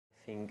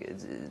think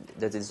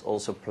that is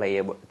also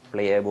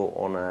playable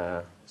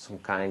on some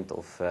kind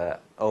of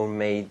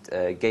own-made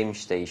game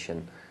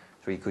station.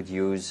 So you could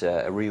use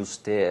a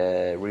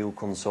real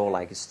console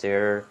like a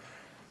stair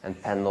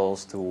and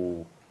panels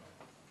to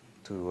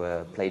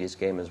play this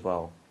game as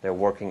well. They're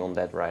working on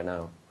that right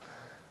now.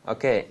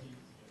 Okay,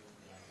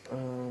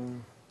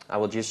 I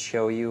will just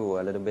show you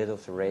a little bit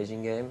of the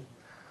racing game,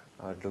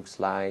 how it looks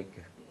like,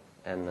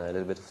 and a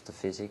little bit of the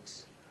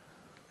physics.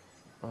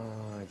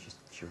 I just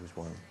choose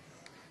one.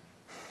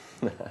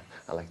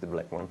 I like the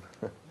black one.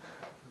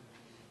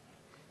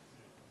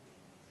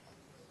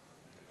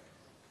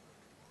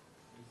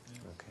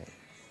 Okay,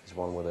 there's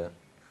one with a...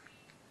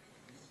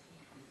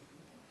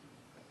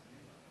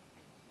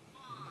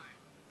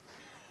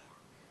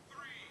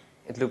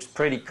 It looks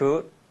pretty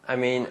cool. I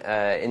mean,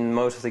 in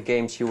most of the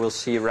games you will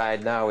see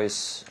right now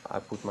is, I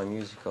put my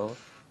music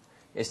off,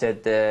 is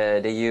that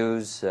they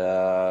use,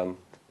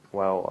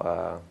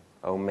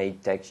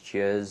 homemade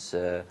textures.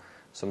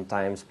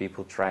 Sometimes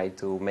people try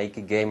to make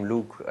a game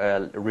look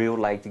real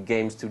like the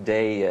games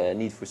today,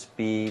 Need for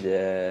Speed,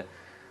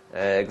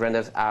 Grand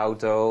Theft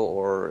Auto,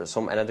 or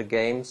some other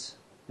games.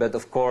 But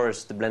of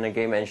course, the Blender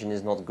game engine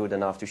is not good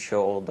enough to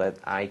show all that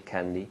eye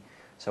candy.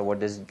 So what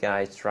this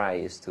guy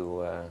tries is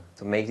to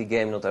make the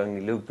game not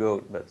only look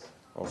good, but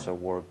also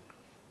work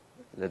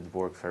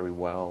very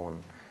well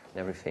and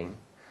everything.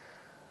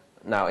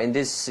 Now, in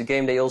this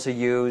game, they also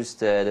used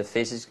the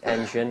physics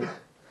engine.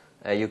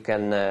 You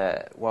can,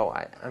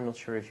 I'm not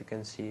sure if you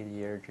can see it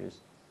here. Just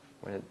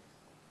when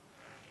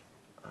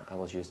I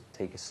will just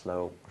take a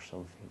slope or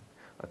something.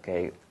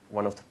 Okay,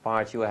 one of the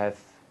parts you have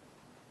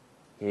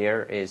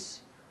here is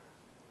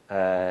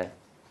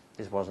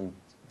this wasn't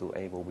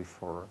doable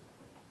before.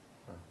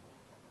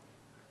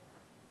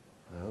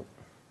 Oh.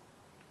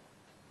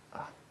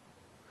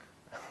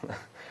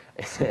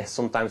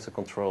 Sometimes the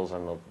controls are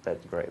not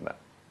that great, but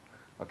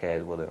okay,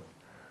 it will do.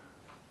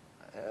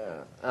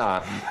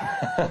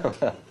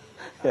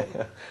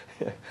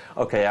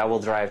 Okay, I will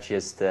drive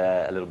just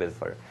a little bit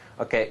further.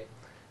 Okay.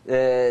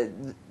 The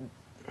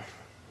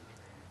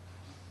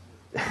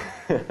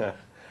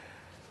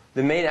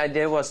main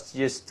idea was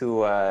just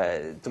to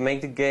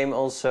make the game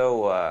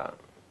also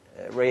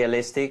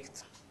realistic,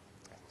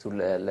 to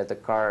let the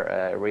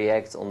car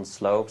react on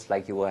slopes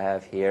like you will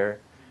have here,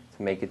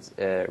 to make it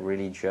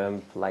really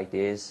jump like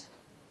this.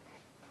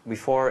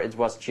 Before it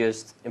was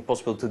just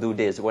impossible to do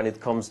this. When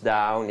it comes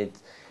down,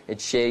 it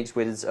shakes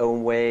with its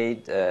own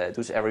weight,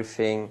 does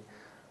everything.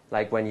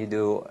 Like when you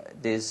do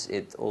this,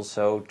 it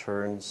also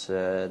turns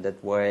that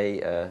way.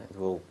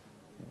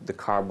 The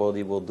car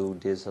body will do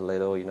this a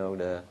little, you know,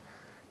 the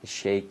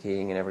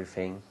shaking and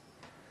everything.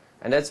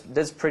 And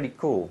that's pretty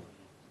cool.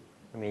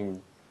 I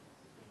mean,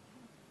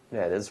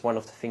 yeah, that's one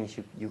of the things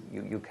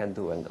you can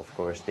do, and of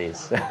course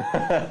this.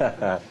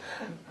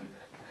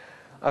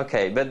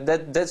 Okay, but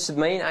that's the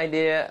main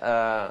idea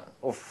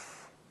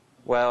of,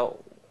 well,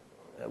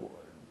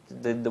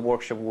 the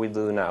workshop we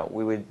do now.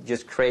 We would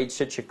just create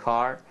such a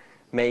car,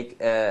 make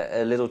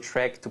a little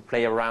track to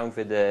play around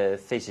with the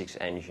physics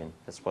engine.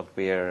 That's what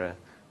we're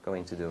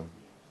going to do.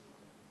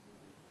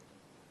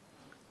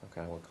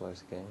 Okay, I will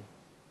close the game.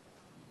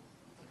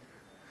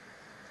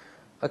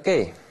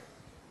 Okay.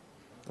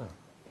 Oh,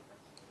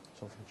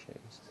 something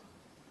changed.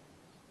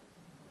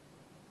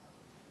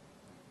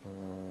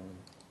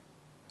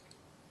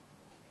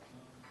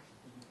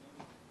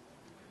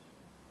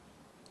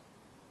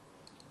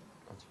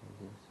 Let's do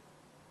this.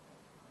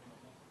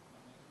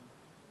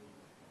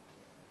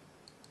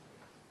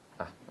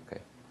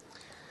 Okay.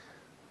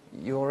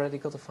 You already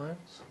got the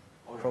files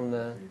from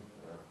the...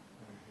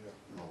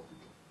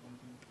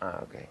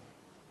 okay.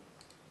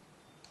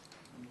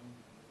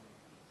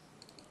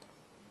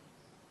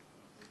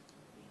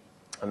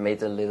 I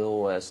made a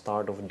little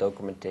start of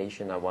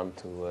documentation. I want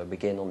to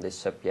begin on this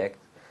subject.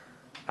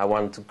 I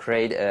want to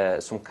create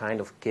some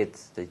kind of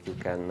kit that you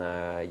can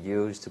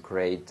use to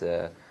create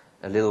a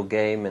little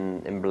game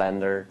in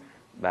Blender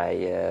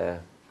by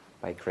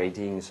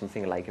creating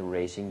something like a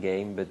racing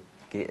game, but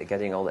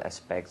getting all the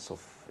aspects of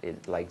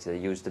it, like to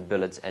use the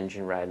bullets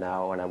engine right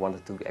now, and I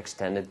wanted to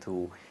extend it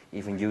to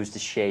even use the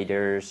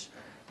shaders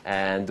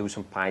and do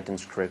some Python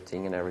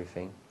scripting and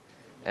everything.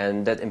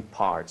 And that in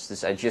parts.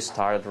 This I just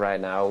started right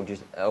now,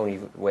 just only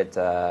with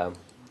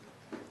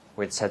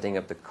setting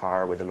up the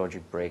car with the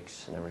logic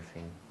bricks and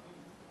everything.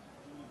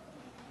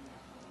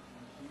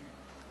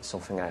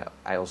 Something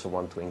I also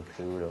want to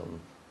include on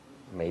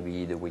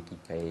maybe the wiki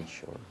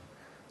page or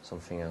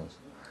something else.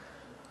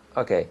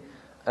 Okay,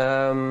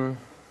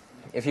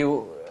 if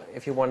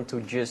you want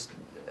to just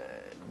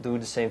do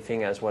the same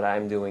thing as what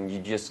I'm doing, you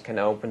just can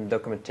open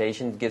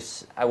documentation.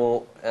 I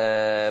will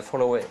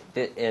follow it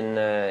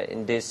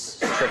in this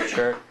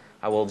structure.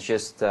 I will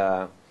just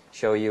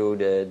show you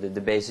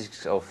the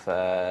basics of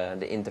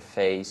the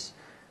interface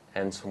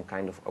and some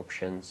kind of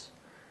options,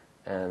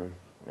 and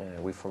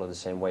we follow the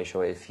same way.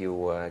 So if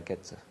you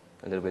get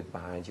a little bit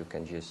behind, you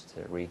can just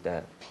read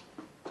that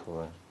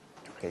to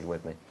create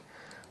with me.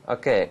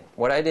 Okay,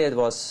 what I did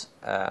was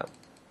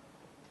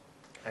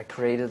I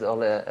created a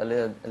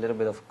little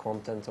bit of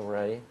content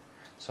already.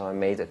 So I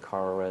made a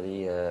car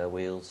already,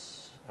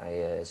 wheels.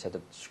 I set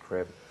up the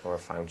script, or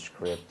found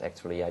script.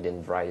 Actually, I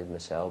didn't write it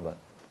myself, but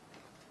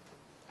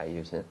I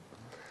used it.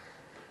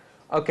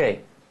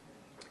 Okay.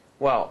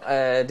 Well,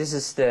 this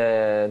is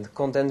the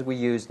content we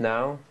use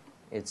now.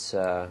 It's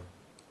a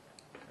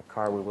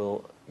car we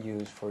will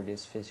use for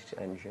this physics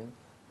engine,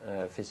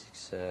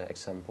 physics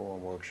example or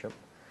workshop.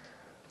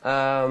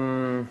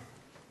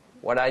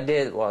 What I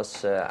did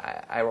was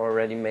I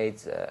already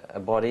made a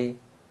body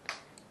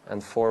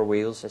and 4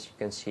 wheels, as you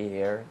can see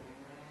here.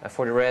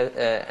 For the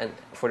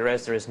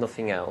rest, there is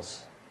nothing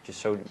else.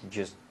 Just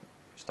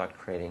start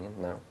creating it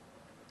now.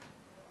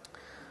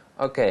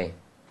 Okay.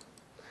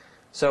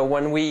 So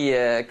when we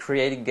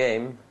create a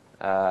game,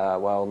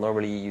 well,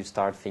 normally you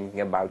start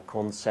thinking about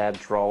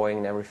concept, drawing,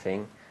 and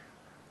everything.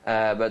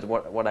 But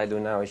what I do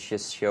now is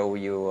just show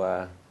you,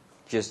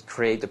 just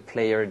create a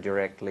player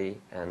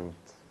directly and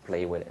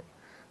play with it.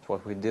 So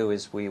what we do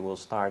is we will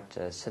start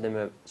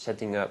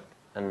setting up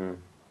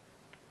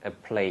a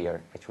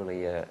player,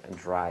 actually a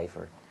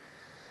driver.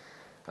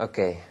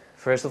 Okay,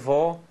 first of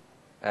all,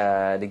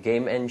 the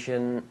game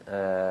engine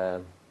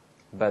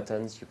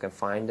buttons, you can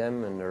find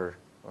them under,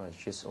 well, it's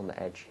just on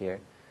the edge here,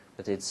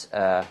 but it's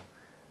a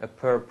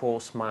purple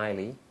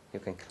smiley you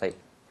can click,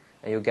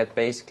 and you get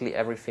basically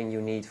everything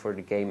you need for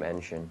the game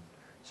engine.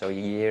 So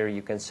here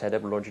you can set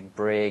up logic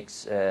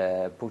bricks,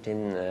 put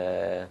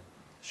in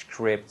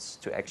scripts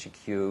to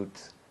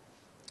execute.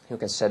 You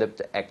can set up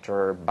the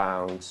actor,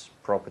 bounds,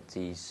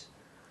 properties,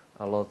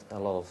 a lot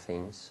of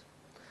things.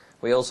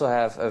 We also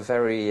have a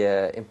very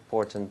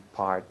important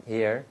part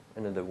here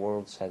under the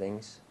world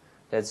settings.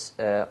 That's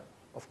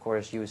of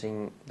course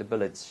using the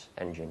bullets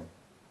engine.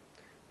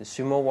 The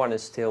sumo one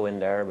is still in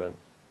there, but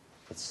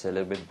it's a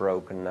little bit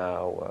broken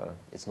now.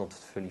 It's not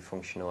fully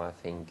functional, I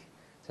think.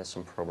 It has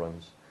some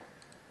problems.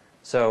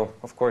 So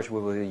of course we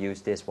will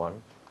use this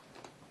one.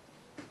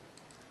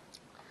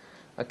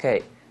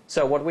 Okay,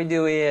 so what we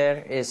do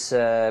here is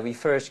we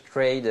first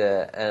create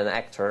an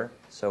actor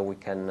so we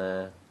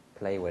can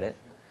play with it.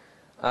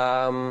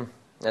 An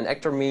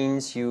actor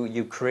means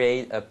you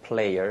create a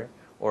player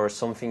or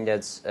something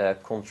that's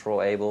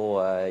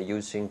controllable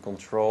using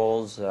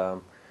controls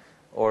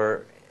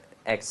or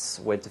acts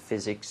with the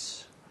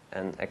physics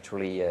and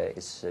actually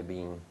is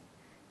being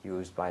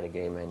used by the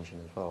game engine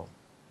as well.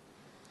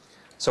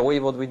 So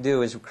what we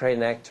do is we create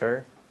an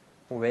actor,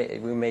 we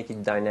make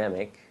it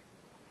dynamic.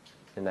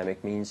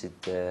 Dynamic means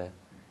it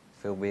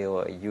will be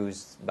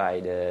used by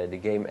the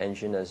game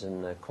engine as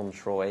a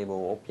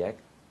controllable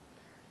object.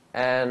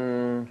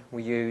 And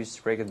we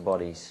use rigged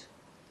bodies.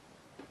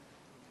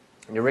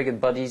 The rigged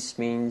bodies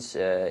means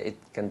it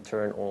can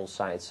turn all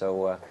sides,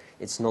 so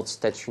it's not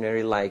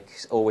stationary like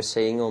always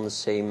saying on the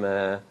same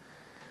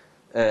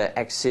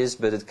axis,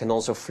 but it can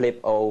also flip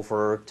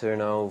over,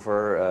 turn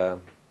over,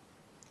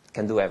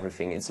 can do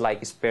everything. It's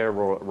like a spare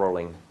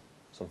rolling,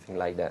 something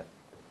like that.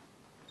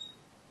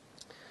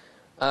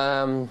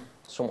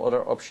 Some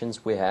other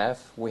options we have.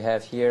 We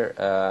have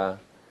here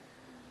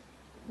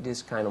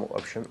this kind of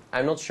option.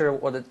 I'm not sure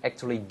what it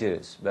actually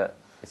does, but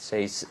it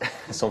says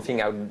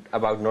something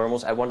about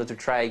normals. I wanted to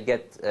try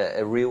get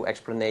a real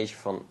explanation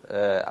from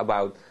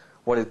about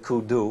what it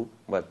could do,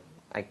 but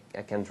I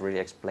can't really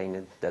explain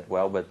it that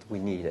well, but we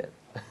need it.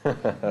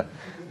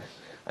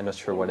 I'm not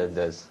sure what it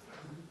does.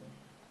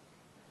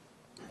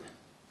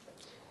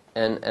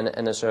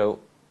 And also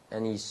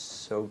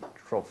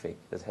anisotrophic,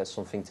 that has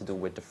something to do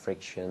with the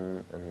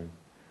friction and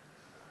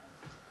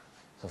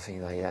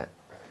something like that.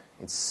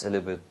 It's a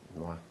little bit,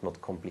 well, not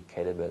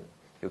complicated, but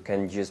you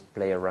can just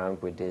play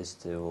around with this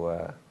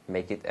to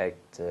make it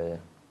act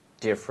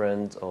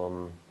different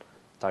on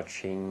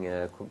touching,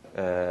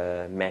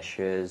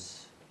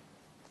 meshes,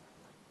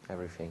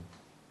 everything.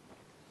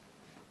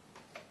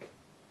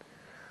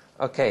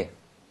 Okay.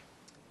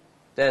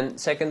 Then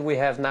second we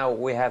have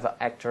an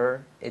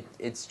actor.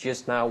 It's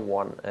just now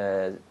one.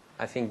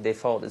 I think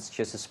default it's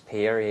just a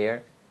sphere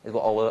here. It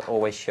will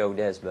always show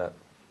this, but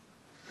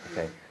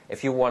okay.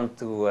 If you want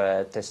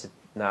to test it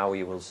now,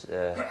 you will.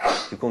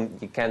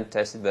 You can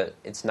test it, but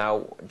it's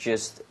now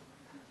just.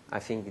 I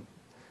think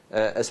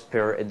a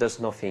sphere. It does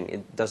nothing.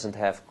 It doesn't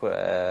have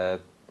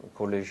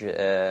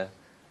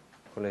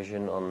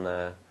collision on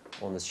the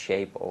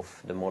shape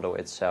of the model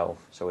itself.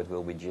 So it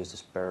will be just a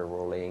sphere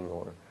rolling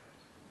or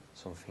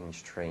something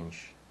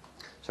strange.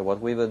 So what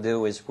we will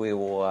do is we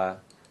will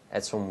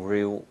add some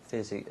real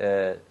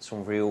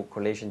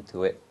collision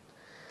to it,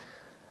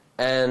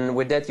 and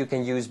with that you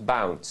can use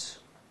bounce.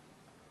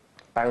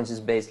 Bounce is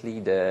basically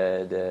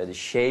the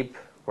shape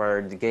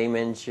where the game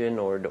engine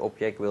or the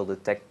object will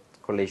detect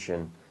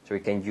collision. So we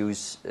can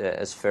use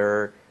a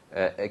sphere,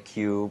 a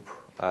cube,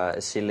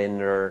 a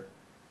cylinder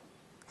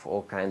for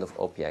all kinds of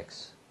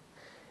objects.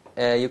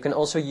 You can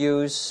also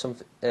use some.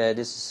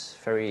 This is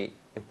very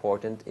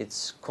important.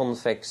 It's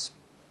convex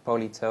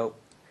polytope.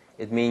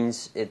 It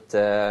means it.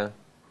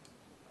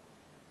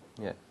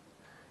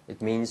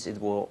 It means it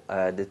will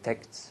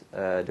detect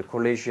the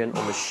collision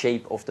on the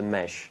shape of the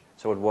mesh.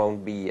 So it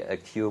won't be a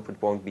cube, it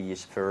won't be a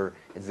sphere,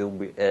 it will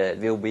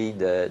be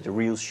the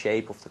real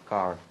shape of the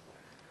car.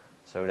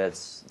 So that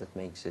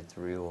makes it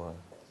real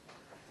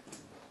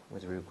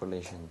with real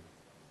collision.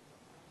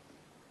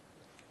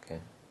 Okay,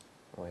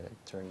 wait, I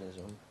turn this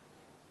on.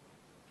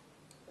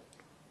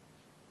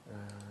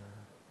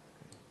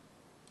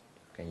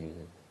 Can use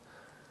it.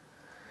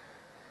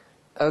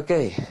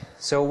 Okay,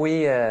 so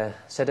we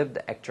set up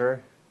the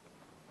actor.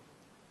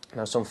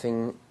 Now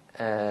something.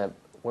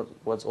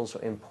 What's also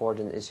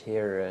important is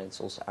here.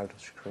 It's also out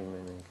of screen,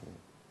 and I can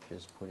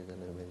just put it a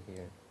little bit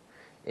here.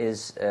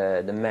 Is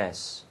the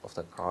mass of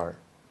the car.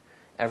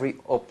 Every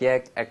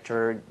object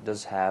actor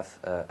does have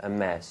a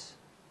mass,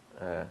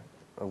 a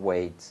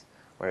weight,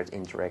 where it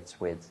interacts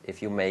with.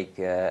 If you make,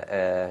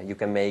 you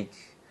can make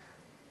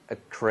a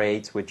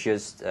crate with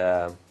just,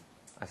 I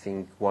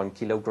think, 1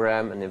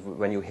 kilogram, and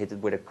when you hit it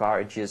with a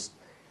car, it just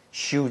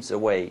shoots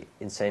away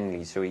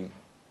insanely. So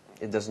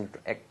it doesn't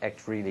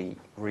act really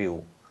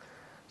real.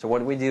 So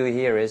what we do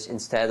here is,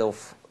 instead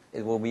of,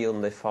 it will be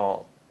on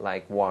default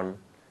like 1,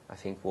 I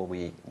think will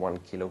be 1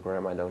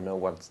 kilogram. I don't know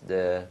what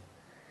the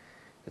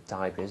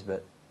type is,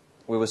 but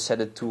we will set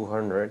it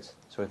 200,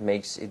 so it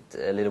makes it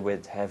a little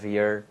bit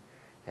heavier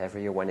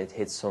when it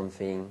hits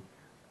something,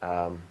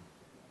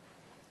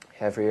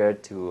 heavier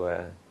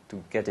to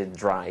get it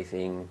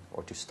driving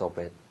or to stop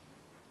it.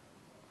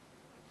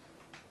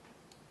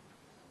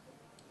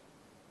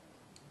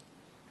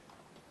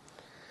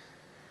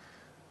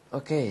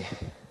 Okay.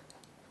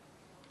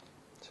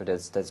 So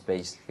that's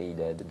basically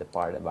the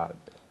part about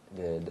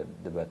the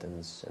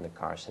buttons and the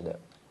car setup.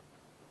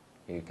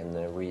 You can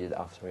read it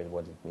after it,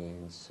 what it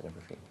means and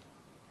everything.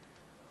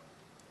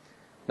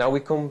 Now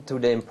we come to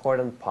the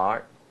important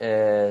part.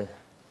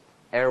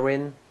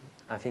 Erwin,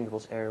 I think it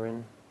was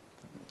Erwin,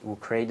 who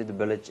created the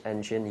bullet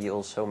engine. He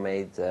also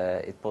made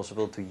it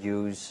possible to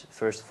use,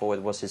 first of all,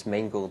 it was his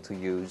main goal to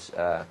use,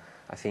 I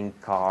think,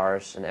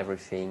 cars and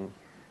everything.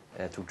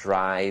 To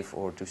drive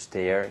or to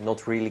steer,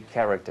 not really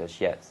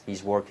characters yet.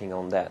 He's working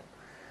on that.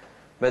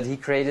 But he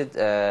created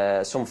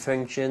some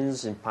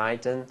functions in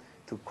Python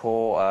to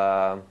call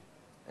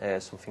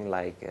something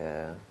like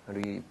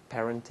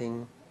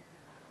parenting,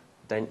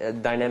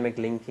 dynamic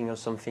linking or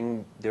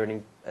something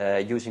during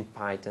using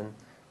Python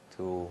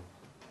to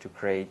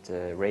create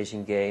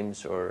racing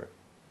games or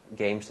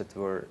games that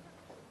were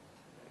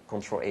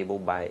controllable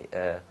by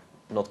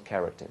not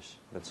characters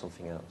but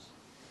something else.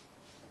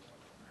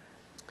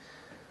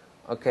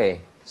 Okay,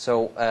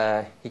 so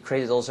he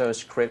created also a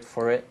script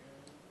for it,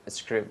 a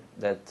script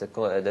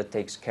that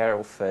takes care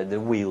of the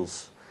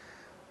wheels,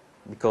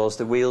 because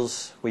the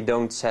wheels, we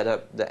don't set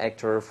up the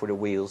actor for the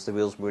wheels. The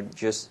wheels will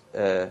just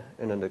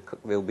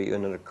will be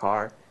under the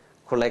car,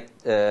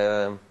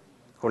 collision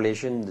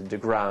the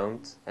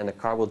ground, and the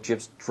car will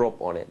just drop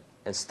on it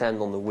and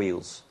stand on the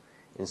wheels.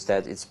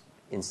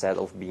 Instead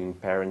of being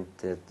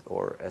parented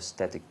or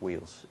static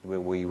wheels, it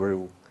will be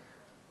real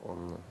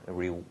on a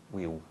real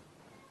wheel.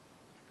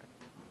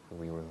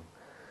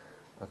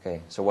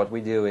 Okay, so what we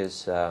do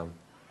is I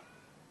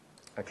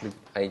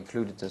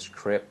included the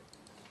script.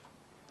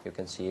 You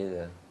can see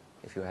it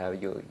if you have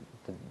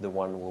the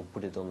one will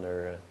put it on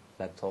their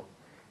laptop.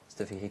 It's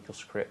the vehicle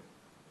script.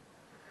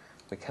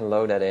 We can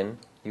load that in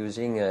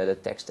using the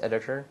text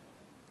editor.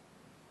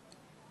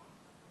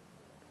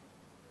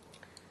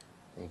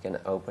 You can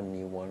open a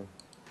new one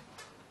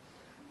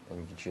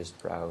and you just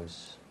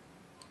browse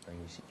and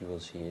you will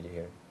see it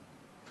here.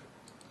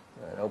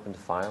 And open the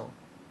file.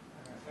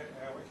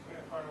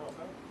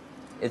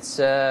 It's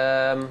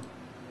a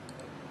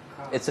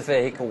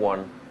vehicle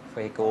one,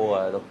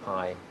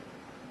 vehicle.py.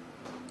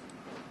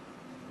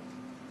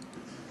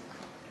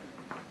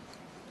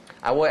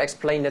 I will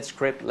explain that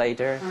script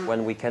later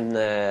when we can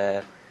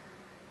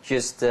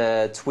just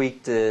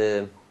tweak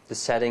the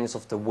settings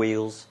of the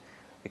wheels,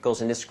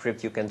 because in this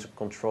script you can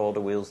control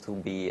the wheels to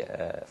be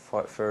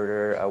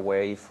further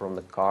away from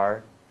the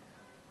car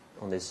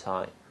on this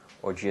side,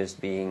 or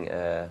just being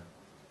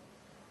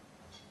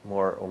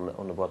more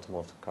on the bottom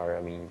of the car.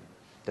 I mean,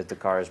 that the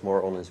car is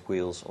more on its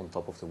wheels, on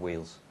top of the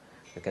wheels.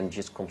 You can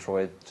just control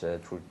it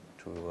through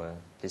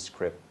this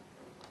script.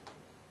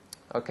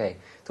 Okay,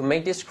 to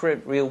make this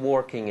script real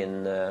working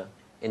in the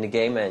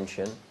game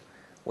engine,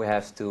 we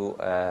have to,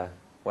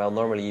 well,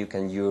 normally you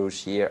can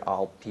use here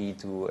Alt-P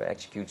to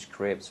execute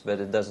scripts, but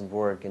it doesn't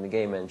work in the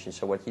game engine.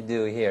 So what you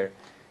do here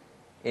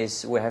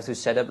is we have to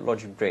set up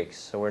logic bricks.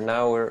 So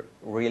we're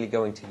really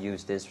going to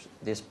use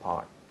this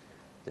part.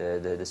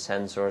 The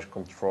sensors,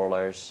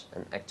 controllers,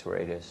 and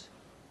actuators.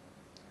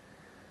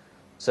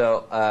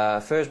 So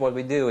first what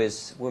we do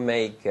is we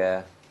make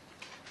a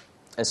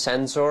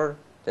sensor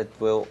that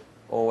will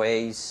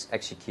always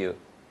execute,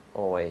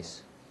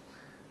 always.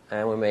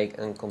 And we make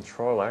a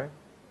controller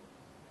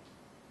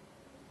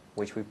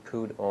which we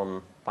put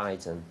on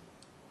Python.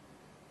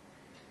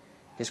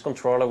 This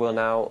controller will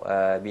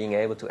now being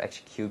able to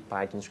execute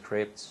Python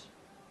scripts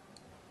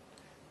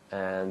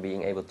and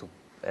being able to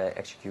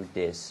execute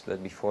this.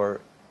 But before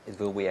it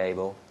will be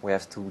able, we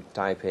have to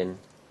type in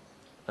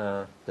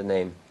the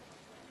name.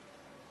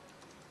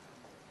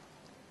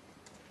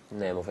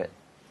 name of it.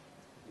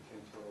 You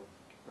can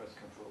press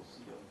Control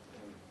C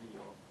and V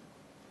on.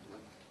 Is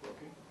it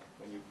working?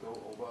 When you go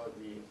over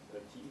the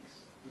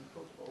TX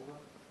input over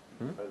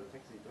by the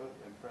text editor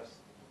and press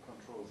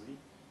Control Z,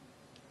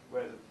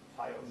 where the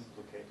file is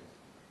located.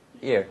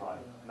 Here. File.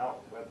 Now,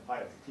 where the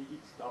file is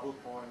TX double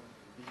point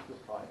vehicle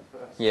file.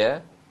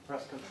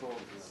 Press Control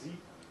Z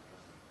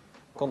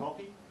for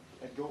copy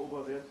and go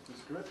over there to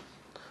script.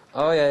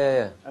 Oh,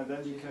 yeah. And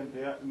then you can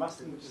there,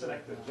 mustn't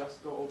select it,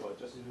 just go over,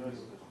 just press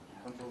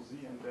Control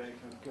Z and then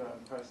you can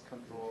press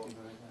Control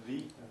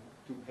V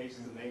to paste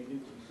the name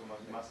into, so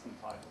you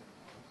mustn't type.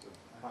 So,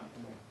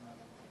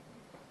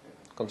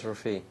 Control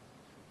V.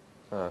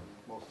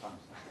 most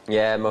times.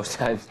 Yeah, most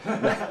times.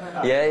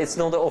 Yeah, it's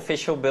not the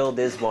official build,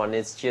 this one.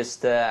 It's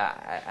just,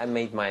 I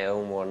made my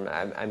own one.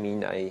 I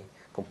mean, I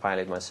compiled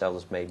it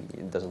myself, so maybe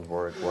it doesn't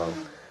work well.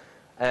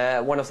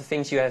 One of the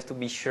things you have to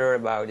be sure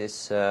about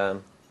is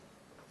the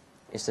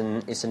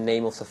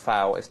name of the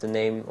file. If the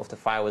name of the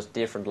file is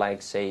different,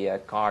 like say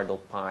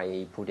car.py,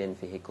 you put in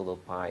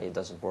vehicle.py, it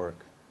doesn't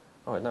work.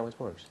 Oh, now it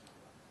works.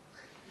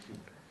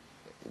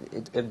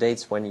 It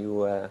updates when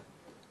you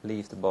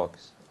leave the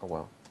box. Oh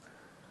well.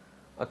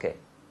 Okay.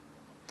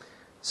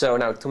 So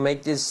now to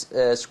make this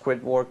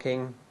script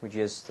working, we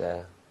just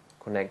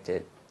connect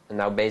it. And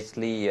now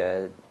basically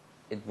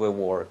it will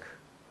work.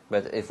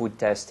 But if we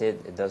test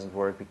it, it doesn't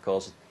work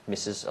because it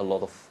misses a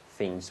lot of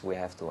things we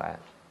have to add.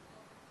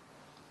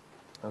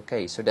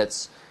 Okay, so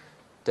that's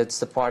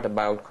the part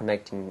about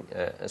connecting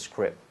a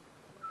script.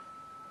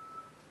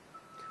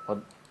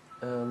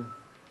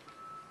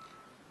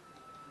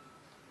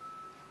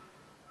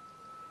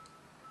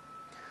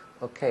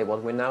 Okay,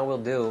 what we now will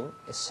do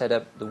is set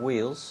up the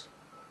wheels.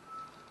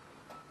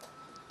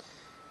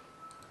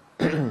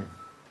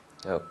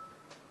 Oh.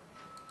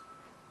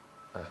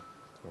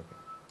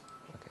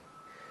 Okay.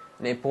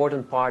 An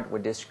important part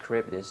with this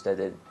script is that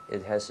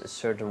it has a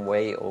certain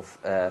way of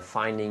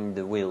finding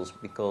the wheels,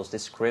 because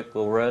this script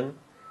will run,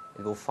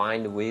 it will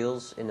find the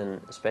wheels in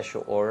a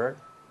special order,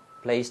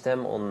 place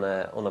them on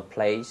a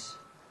place,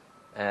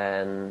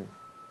 and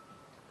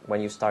when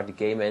you start the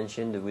game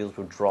engine, the wheels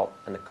will drop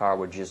and the car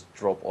will just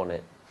drop on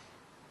it.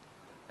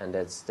 And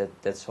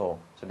that's all.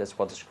 So that's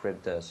what the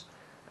script does.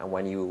 And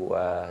when you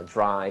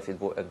drive, it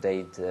will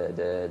update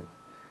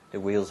the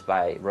wheels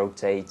by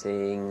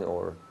rotating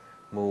or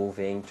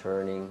moving,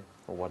 turning,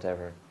 or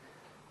whatever.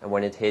 And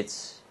when it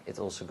hits, it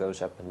also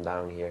goes up and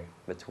down here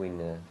between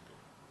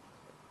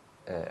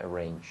a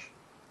range.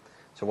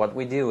 So what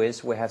we do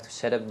is we have to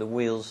set up the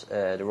wheels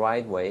the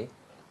right way.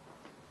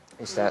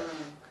 Is that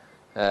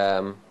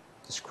the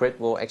script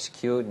will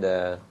execute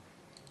the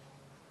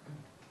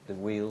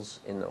wheels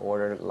in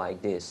order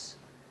like this.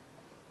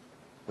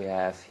 We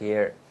have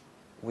here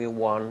wheel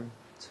 1,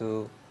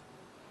 2,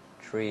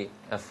 3,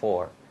 and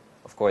 4.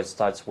 Of course, it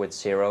starts with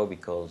 0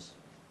 because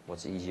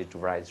what's easier to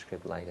write a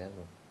script like that.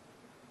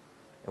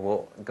 And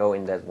we'll go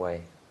in that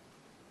way.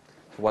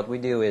 So what we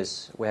do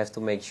is we have to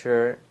make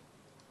sure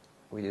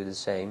we do the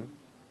same.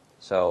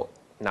 So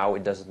now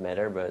it doesn't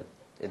matter, but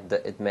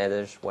it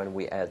matters when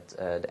we add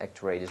the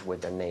actuators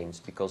with their names,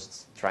 because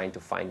it's trying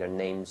to find their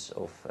names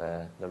of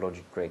the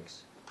logic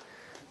bricks.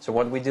 So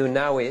what we do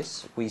now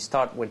is we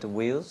start with the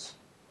wheels,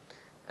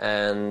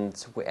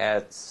 and we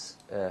add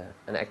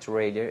an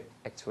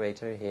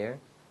actuator here,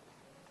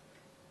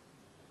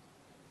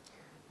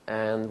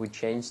 and we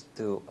change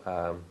to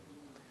a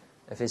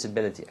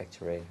visibility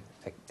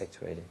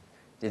actuator.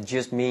 It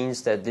just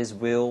means that this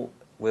wheel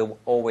will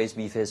always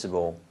be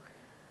visible.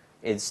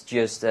 It's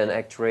just an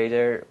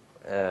actuator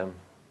that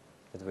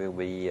will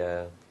be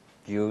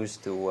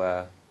used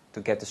to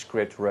get the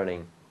script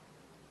running.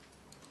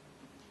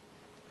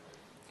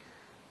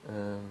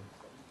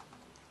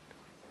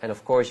 And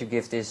of course, you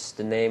give this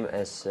the name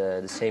as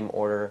the same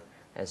order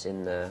as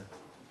in the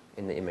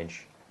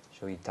image.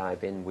 So you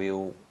type in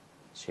wheel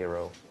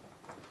 0,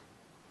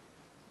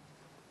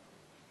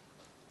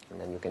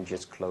 and then you can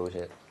just close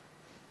it.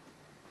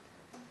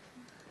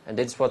 And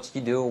that's what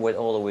you do with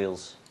all the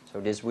wheels. So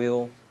this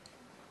wheel,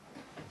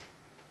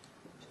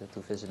 set to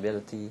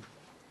visibility,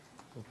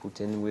 we'll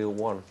put in wheel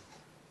 1.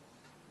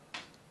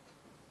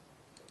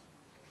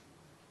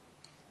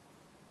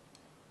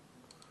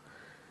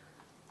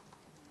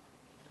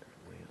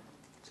 Wheel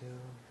 2.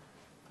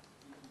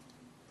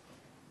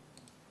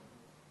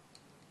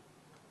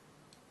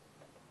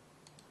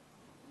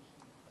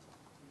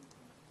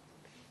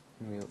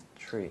 Wheel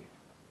 3.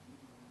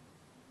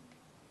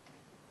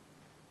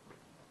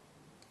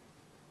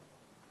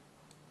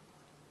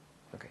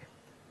 Okay.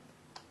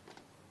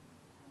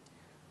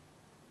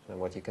 So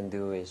what you can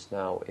do is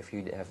now, if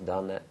you have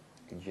done that,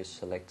 you just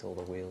select all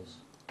the wheels.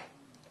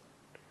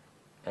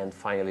 And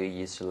finally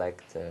you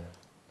select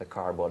the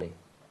car body.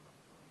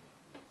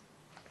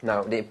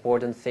 Now the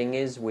important thing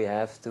is we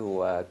have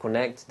to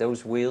connect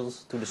those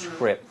wheels to the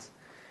script.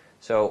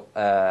 So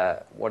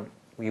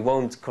we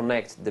won't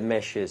connect the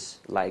meshes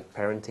like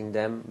parenting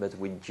them, but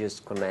we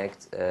just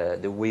connect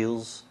the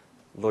wheels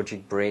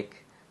logic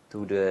brick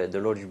to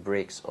the logic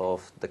bricks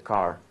of the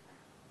car.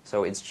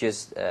 So it's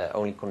just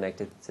only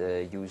connected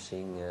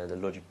using the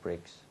logic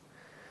bricks.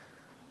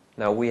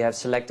 Now we have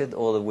selected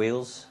all the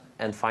wheels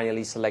and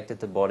finally selected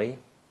the body.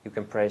 You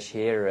can press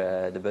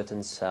here the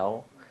button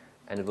cell,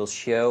 and it will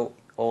show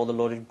all the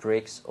logic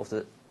bricks of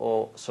the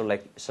all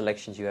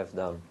selections you have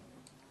done.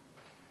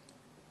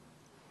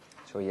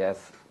 So you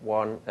have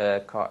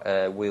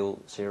wheel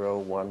 0,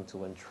 1,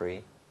 2 and 3.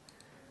 You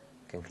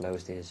can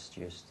close this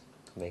just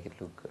to make it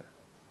look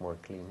more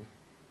clean.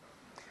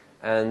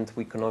 And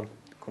we cannot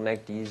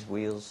connect these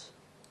wheels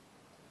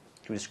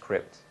to the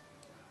script.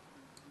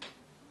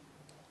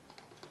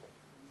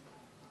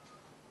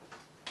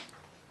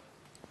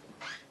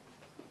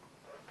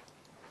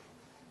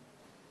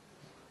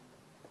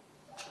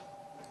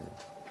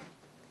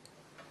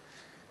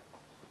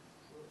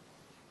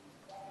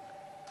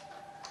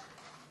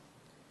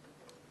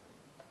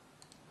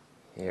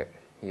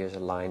 Here's a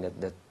line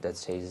that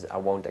says, I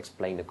won't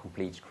explain the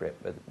complete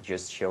script, but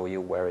just show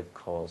you where it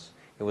calls.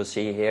 You will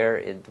see here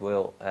it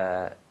will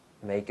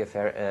make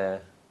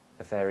a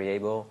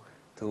variable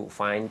to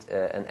find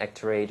an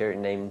actuator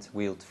named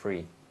wheel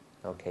 3.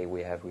 Okay,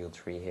 we have wheel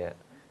 3 here.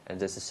 And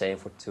this is the same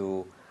for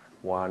 2,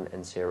 1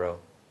 and 0.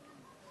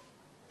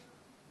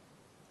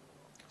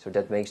 So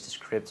that makes the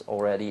script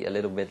already a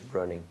little bit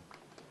running.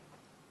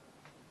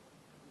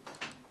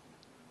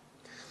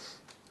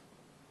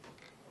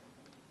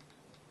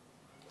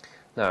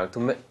 Now,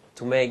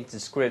 to make the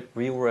script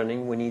real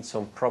running, we need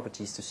some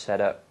properties to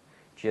set up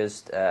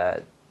just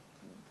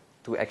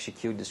to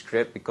execute the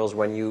script, because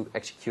when you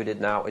execute it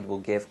now, it will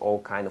give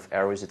all kind of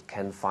errors. It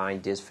can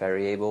find this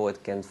variable,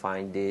 it can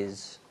find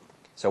this.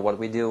 So what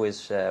we do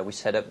is we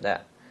set up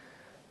that.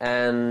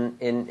 And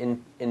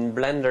in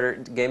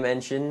Blender game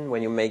engine,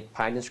 when you make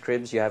Python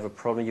scripts, you have a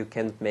problem. You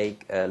can't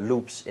make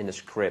loops in the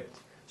script.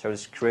 So the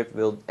script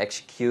will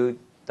execute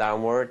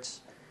downwards.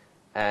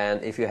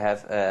 And if you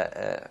have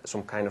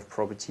some kind of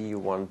property you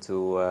want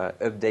to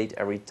update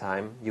every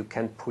time, you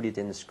can't put it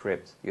in the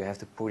script. You have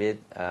to put it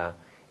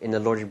in the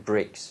logic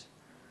bricks.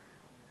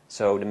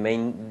 So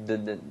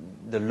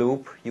the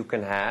loop you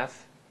can have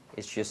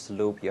is just a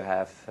loop you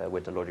have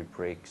with the logic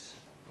bricks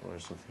or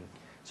something.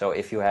 So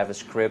if you have a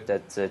script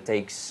that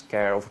takes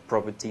care of a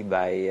property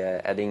by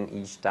adding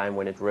each time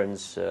when it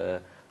runs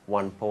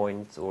 1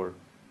 point or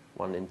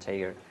one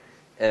integer,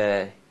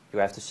 you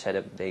have to set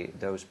up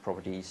those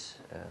properties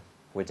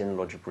within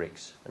logic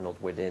bricks and not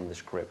within the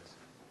script.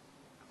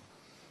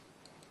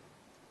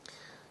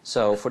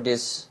 So for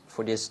this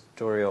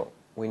tutorial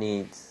we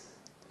need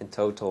in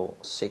total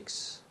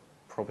 6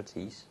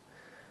 properties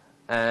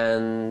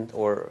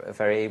or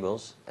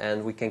variables,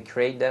 and we can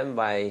create them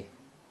by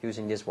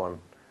using this one.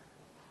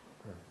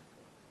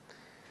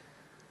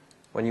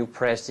 When you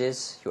press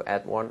this, you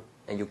add one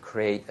and you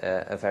create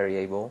a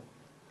variable.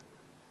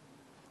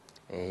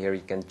 And here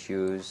you can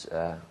choose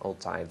all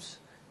types: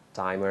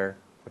 timer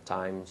for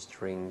time,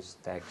 strings,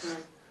 text,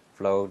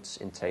 floats,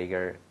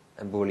 integer,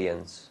 and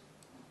booleans.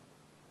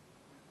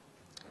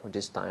 For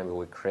this time we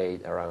will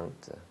create around,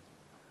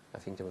 I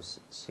think there was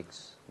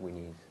 6 we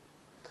need.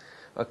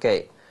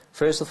 Okay,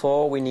 first of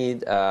all we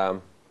need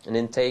an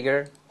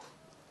integer.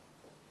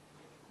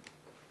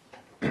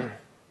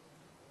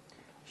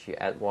 So you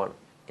add one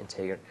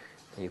integer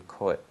and you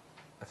call it,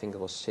 I think it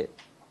was sit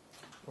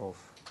of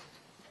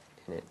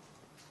in it.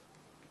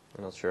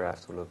 I'm not sure, I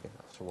have to look it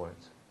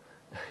afterwards.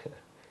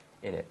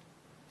 In it.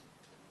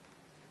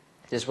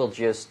 This will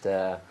just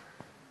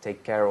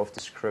take care of the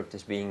script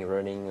is being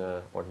running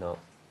or not.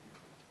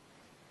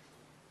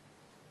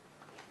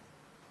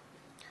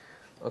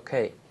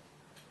 Okay,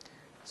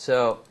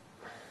 so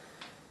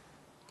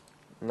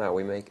now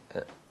we make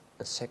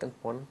a second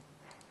one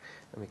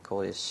and we call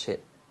this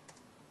sit.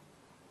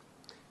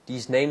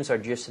 These names are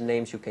just the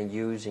names you can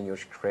use in your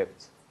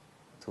script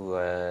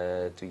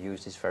to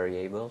use these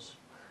variables,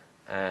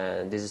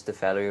 and this is the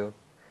value.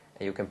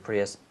 And you can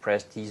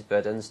press these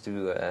buttons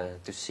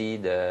to see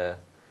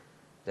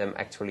them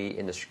actually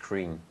in the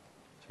screen,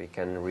 so you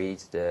can read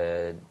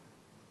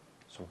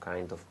some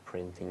kind of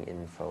printing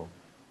info.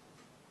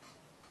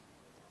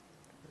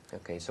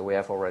 Okay, so we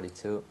have already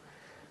 2,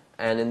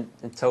 and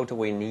in total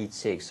we need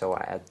 6. So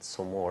I add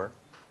some more.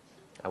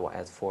 I will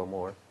add 4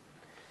 more.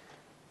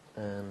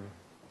 I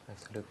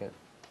have to look at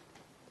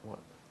what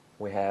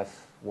we have.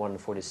 One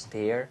for the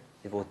steer.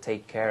 It will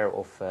take care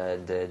of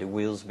the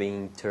wheels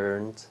being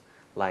turned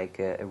like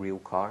a real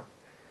car.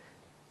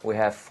 We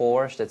have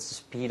force, that's the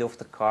speed of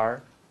the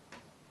car.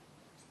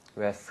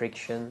 We have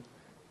friction,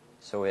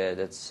 so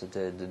that's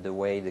the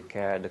way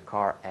the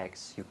car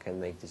acts. You can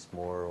make this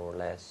more or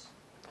less.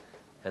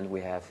 And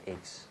we have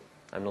X.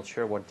 I'm not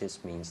sure what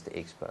this means, the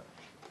X, but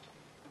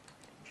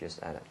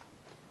just add it.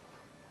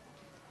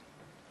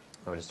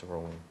 Oh, that's the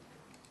wrong one.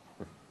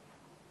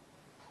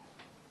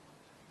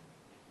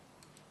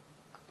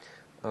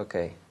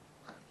 Okay,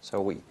 so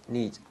we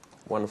need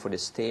one for the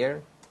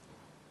steer,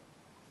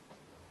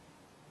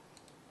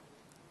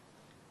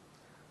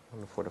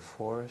 one for the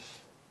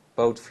force,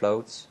 both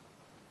floats,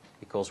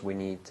 because we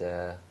need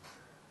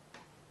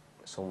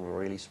some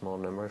really small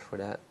numbers for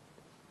that.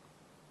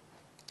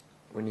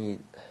 We need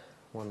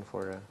one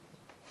for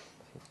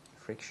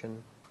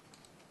friction.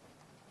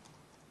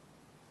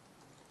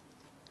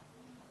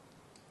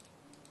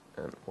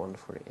 And one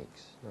for the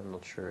X. I'm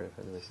not sure if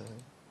I do it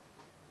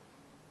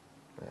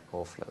right.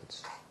 All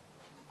floats.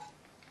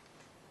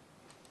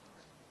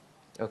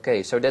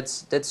 Okay, so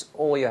that's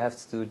all you have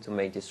to do to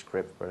make this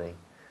script running.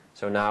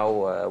 So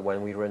now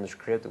when we run the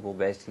script, it will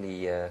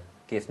basically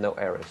give no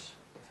errors,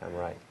 if I'm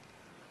right.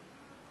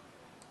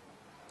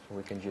 So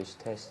we can just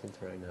test it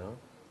right now.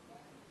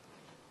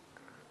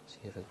 See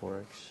if it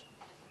works.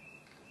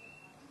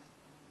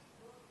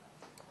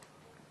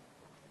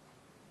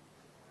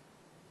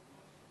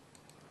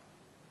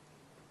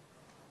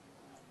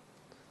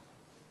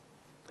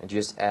 And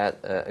just add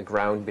a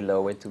ground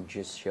below it to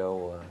just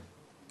show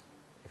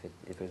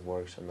if it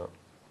works or not.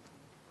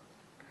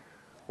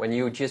 When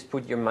you just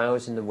put your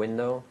mouse in the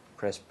window,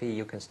 press P,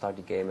 you can start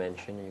the game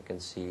engine and you can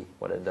see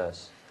what it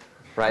does.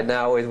 Right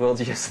now it will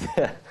just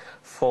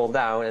fall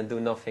down and do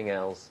nothing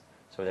else.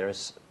 So there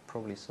is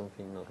probably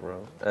something not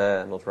wrong,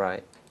 not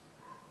right.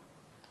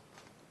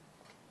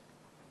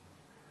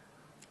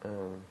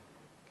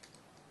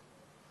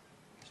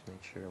 Just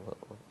make sure what.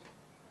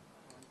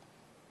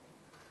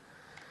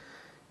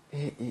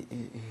 Should the wheels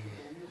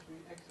be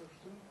actors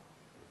too?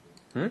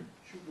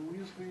 Should the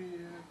wheels be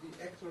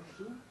actors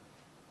too?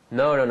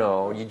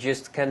 No. You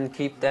just can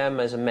keep them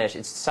as a mesh.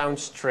 It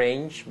sounds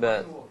strange,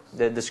 but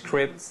the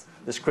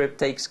script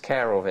takes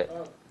care of it.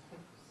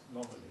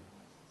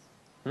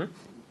 Normally.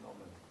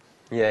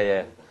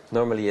 Yeah.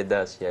 Normally it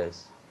does.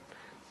 Yes.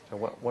 So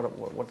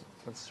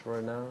what's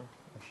wrong now?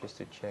 Just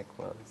to check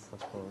what's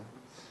wrong.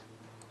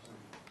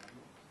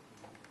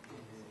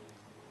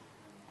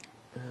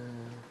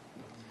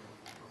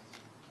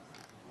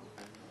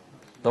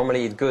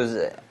 Normally it goes.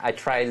 I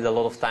tried it a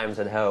lot of times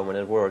at home and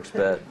it works,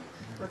 but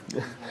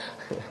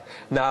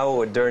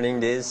now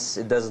during this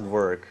it doesn't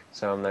work.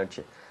 So I'm now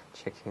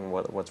checking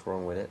what's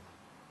wrong with it.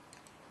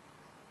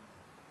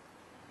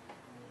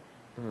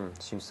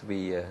 Seems to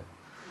be. Maybe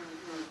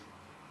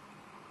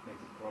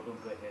problem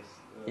that has.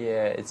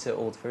 Yeah, it's an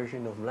old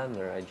version of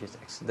Blender. I just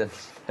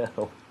accidentally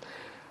found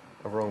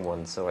a wrong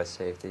one, so I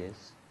saved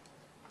this.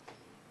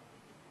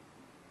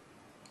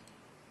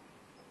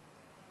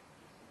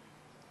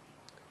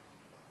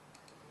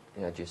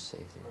 Yeah, I just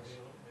saved this.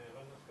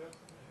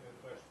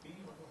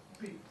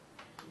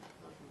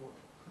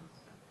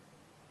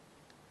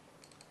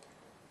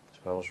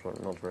 So I was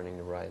not running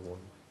the right one.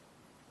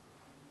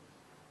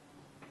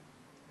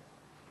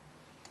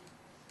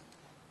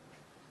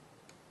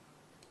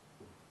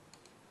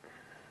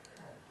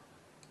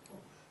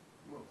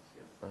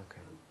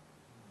 Okay.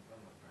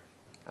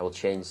 I will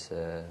change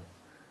the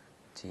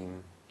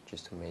theme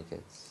just to make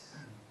it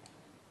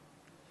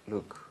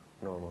look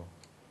normal.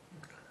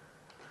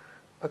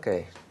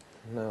 Okay,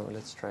 now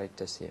let's try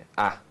test here.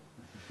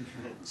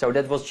 So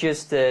that was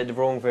just the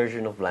wrong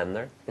version of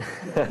Blender.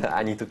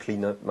 I need to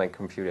clean up my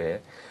computer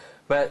here.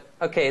 But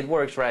okay, it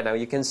works right now.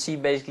 You can see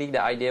basically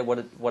the idea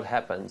what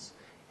happens.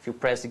 If you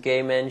press the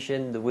game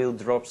engine, the wheel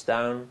drops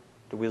down,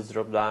 the wheels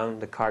drop down,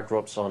 the car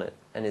drops on it,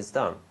 and it's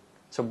done.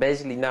 So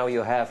basically now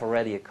you have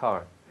already a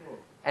car.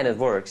 And it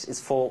works.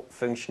 It's full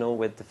functional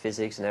with the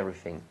physics and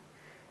everything.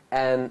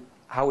 And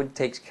how it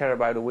takes care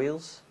about the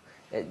wheels?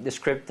 The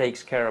script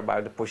takes care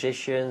about the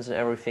positions and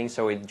everything,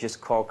 so it just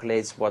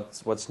calculates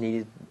what's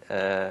needed,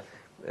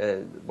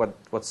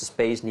 what's the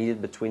space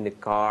needed between the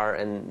car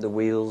and the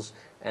wheels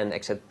and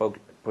exact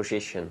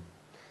position.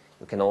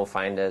 You can all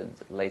find that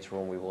later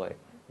on. We will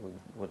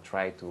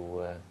try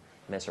to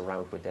mess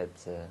around with that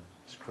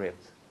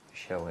script to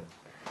show it.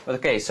 But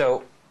okay,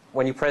 so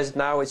when you press it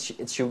now,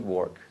 it should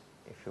work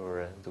if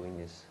you're doing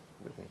this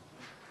with me.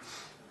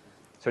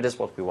 So that's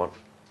what we want.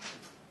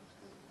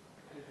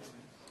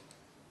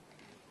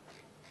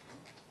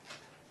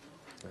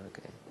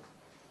 Okay.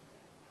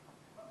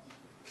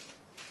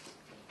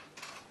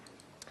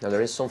 Now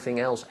there is something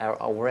else I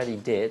already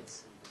did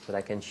that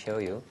I can show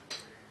you.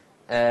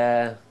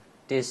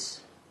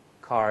 This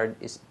card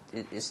is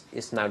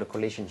now the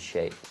collision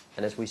shape,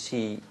 and as we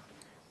see,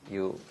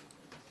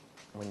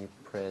 when you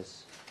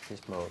press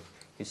this mode,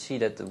 you see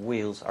that the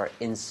wheels are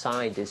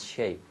inside this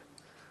shape.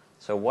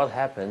 So what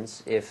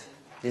happens if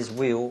this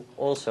wheel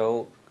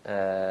also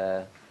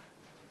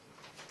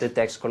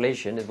detects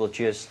collision? It will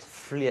just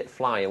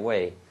fly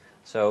away.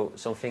 So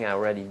something I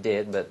already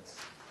did, but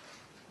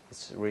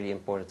it's really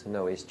important to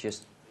know, is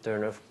just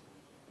turn off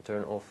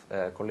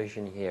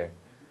collision here.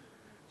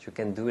 So you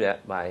can do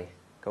that by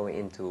going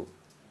into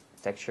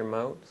texture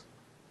mode.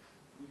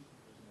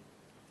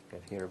 You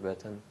have here a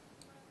button.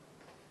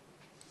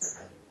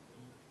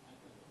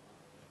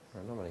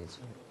 Normally it's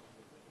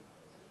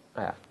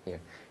on. Here.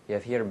 You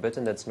have here a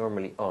button that's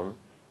normally on,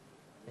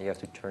 and you have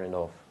to turn it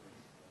off.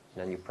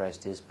 And then you press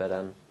this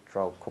button,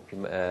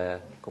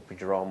 copy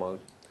draw mode,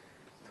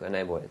 to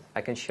enable it.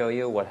 I can show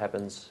you what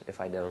happens if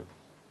I don't.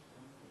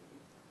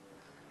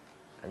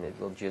 And it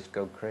will just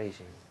go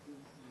crazy.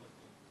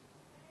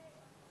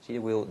 See, the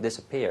wheel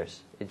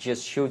disappears. It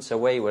just shoots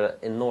away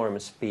with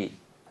enormous speed.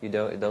 You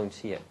don't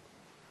see it.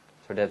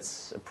 So So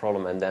that's a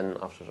problem, and then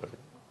after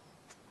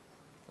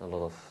a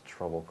lot of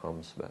trouble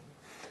comes. But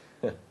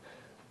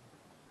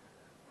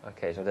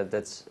okay, so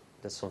that's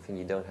something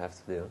you don't have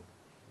to do.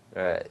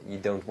 You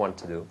don't want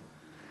to do.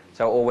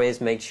 So always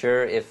make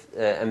sure if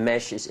a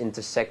mesh is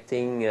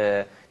intersecting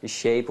the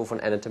shape of an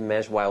editor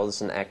mesh while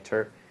it's an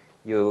actor,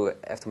 you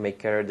have to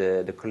make sure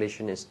the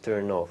collision is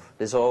turned off.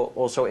 This is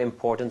also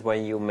important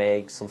when you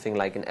make something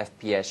like an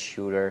FPS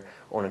shooter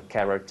on a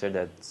character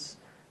that's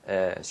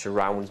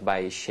surrounded by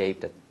a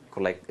shape that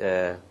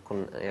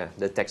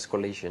detects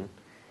collision.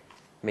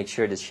 Make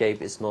sure the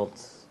shape is not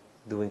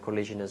doing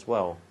collision as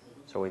well,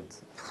 so it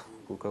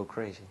will go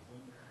crazy.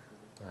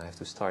 I have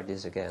to start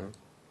this again.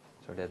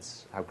 So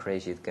that's how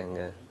crazy it can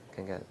get.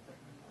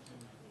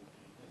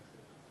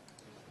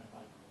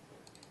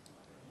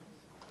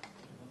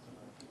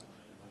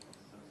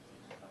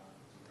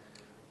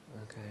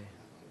 Okay.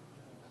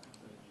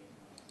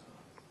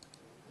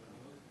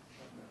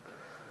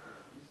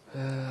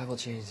 I will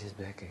change this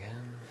back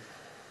again.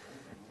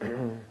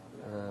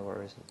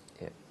 Where is it?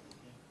 Yeah.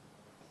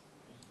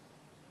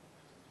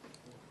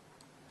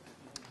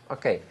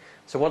 Okay.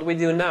 So what we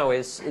do now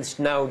is it's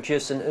now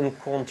just an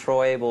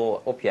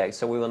uncontrollable object.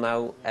 So we will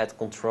now add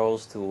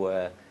controls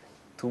to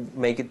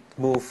make it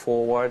move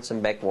forwards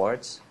and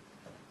backwards.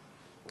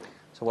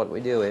 So what we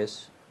do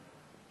is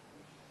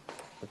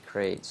we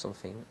create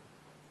something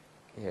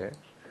here,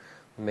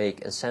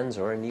 make a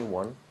sensor, a new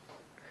one,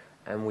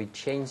 and we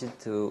change it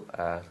to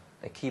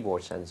a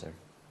keyboard sensor.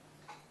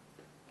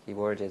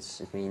 Keyboard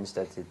it means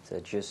that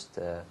it just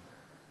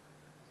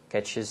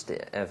catches the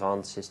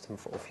advanced system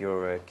of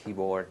your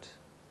keyboard.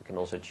 You can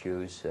also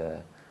choose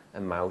a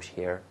mouse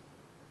here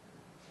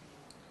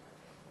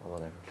or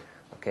whatever.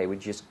 Okay, we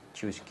just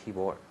choose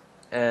keyboard,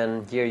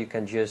 and here you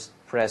can just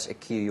press a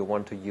key you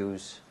want to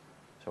use.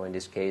 So in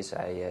this case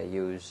I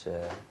use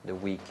the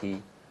Wii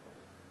key,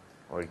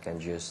 or you can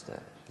just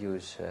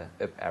use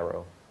up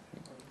arrow.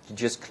 You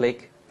just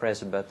click,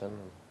 press a button,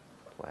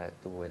 what I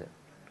do with it.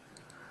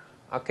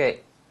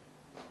 Okay.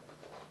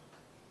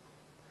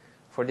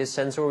 For this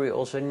sensor we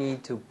also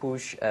need to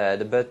push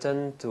the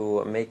button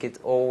to make it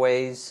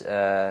always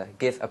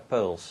give a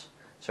pulse.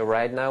 So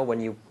right now when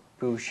you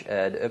push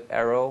the up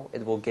arrow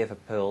it will give a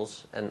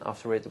pulse, and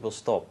after it will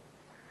stop.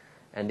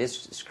 And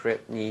this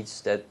script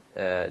needs that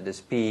the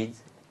speed,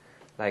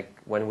 like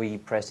when we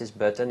press this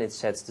button it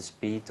sets the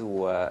speed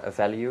to a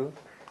value,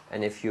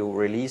 and if you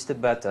release the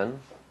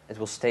button it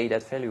will stay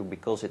that value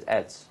because it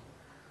adds.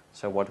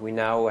 So what we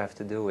now have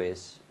to do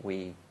is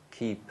we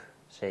keep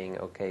saying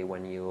okay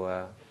when you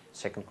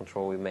second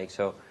control we make,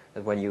 so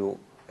that when you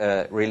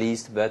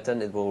release the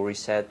button it will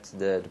reset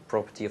the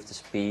property of the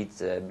speed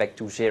back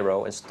to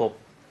 0 and stop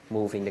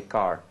moving the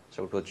car.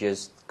 So it will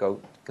just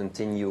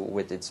continue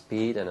with its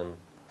speed and then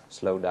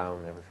slow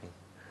down everything.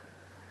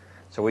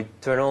 So we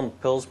turn on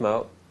pulse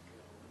mode,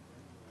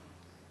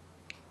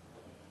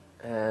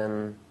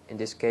 and in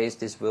this case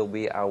this will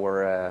be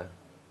our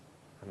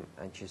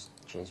I just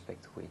changed back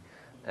to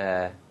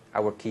Wii,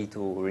 our key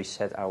to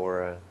reset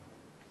our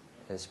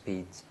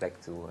speed back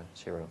to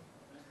 0.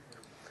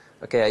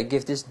 Okay, I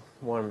give this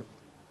one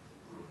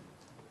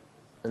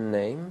a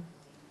name,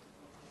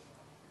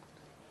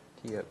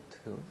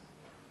 TF2,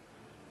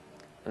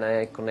 and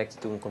I connect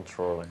it to a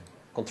controller.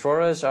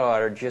 Controllers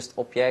are just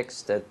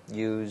objects that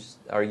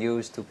are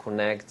used to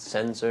connect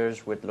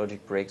sensors with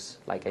logic bricks,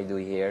 like I do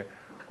here,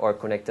 or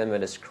connect them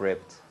with a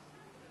script.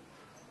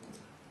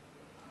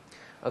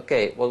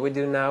 Okay, what we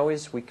do now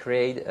is we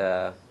create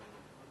an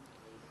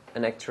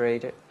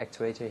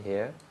actuator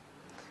here,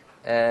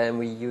 and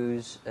we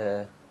use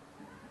a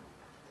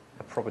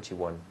property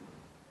one.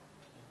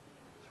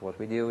 So what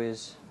we do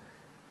is,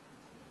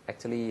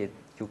 actually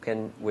you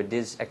can, with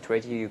this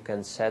actuator you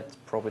can set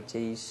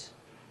properties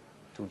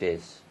to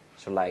this.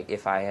 So like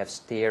if I have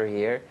steer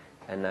here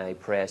and I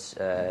press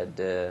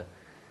the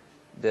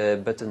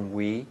button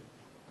Wii,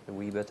 the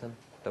Wii button,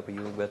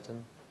 W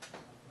button,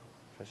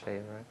 if I say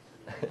it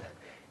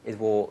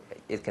right,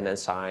 it can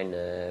assign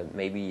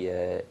maybe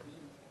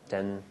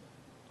 10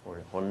 or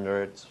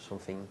 100 or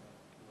something.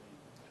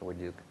 So we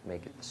do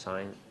make it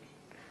assign.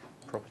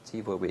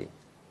 Property will be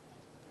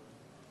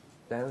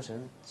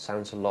 1000.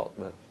 Sounds a lot,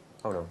 but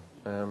oh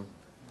no,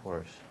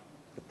 force.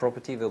 The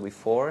property will be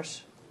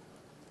force.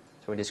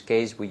 So in this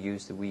case we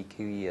use the Wii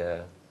key,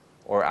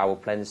 or our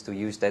plan is to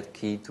use that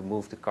key to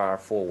move the car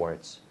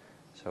forwards.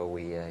 So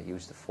we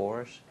use the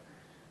force,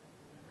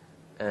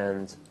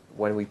 and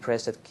when we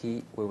press that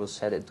key we will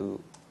set it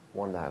to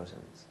 1000,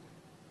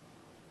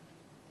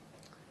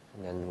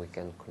 and then we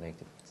can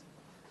connect it.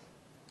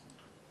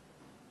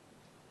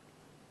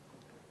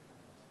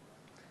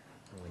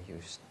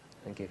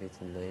 And give it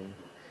a name.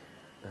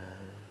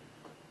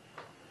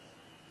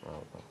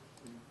 Well,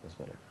 that's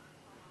better.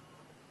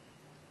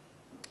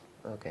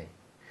 Okay.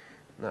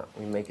 Now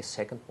we make a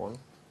second one.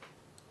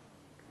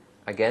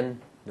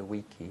 Again, the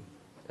Wii key,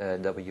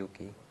 W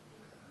key.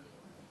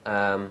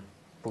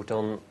 Put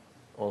on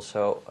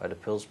also the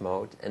pulse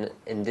mode, and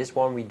in this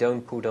one we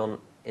don't put on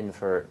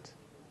invert,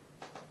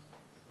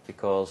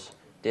 because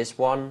this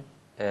one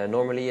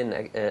normally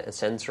a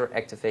sensor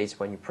activates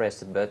when you press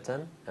the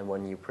button, and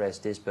when you press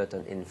this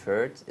button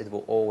invert, it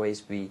will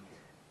always be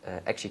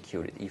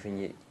executed,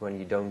 even when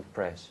you don't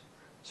press.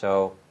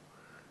 So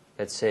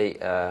let's say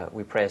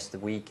we press the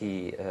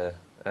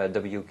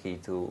W key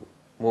to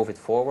move it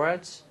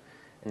forwards,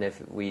 and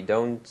if we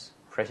don't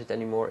press it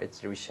anymore, it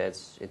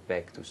resets it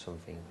back to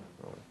something.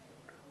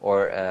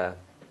 Or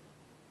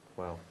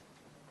well,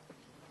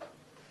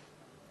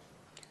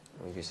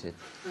 we use it.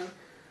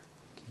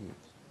 Key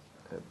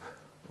up.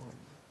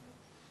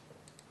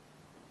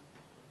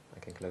 I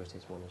can close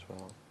this one as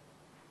well.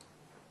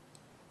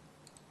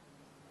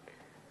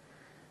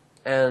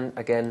 And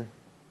again,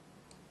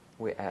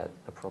 we add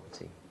a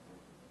property.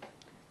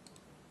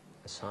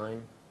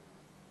 Assign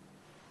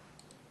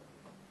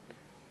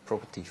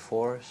property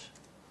force,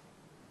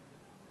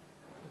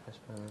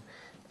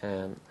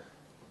 and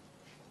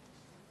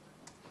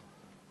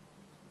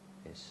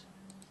this.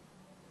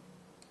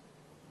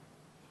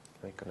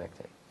 We connect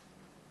it.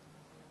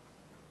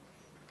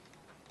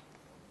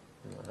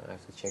 I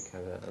have to check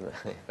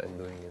if I'm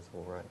doing it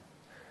all right.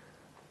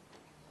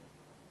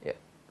 Yeah.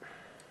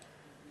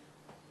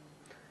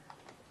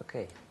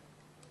 Okay.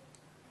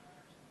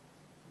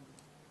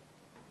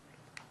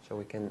 So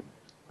we can,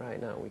 right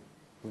now,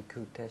 we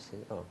could test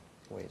it. Oh,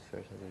 wait,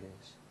 first I do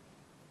this.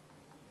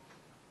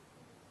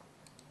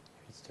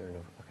 It's turned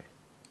off, okay.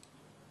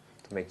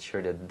 To make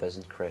sure that it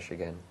doesn't crash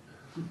again.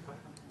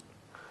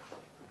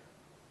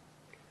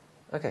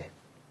 Okay.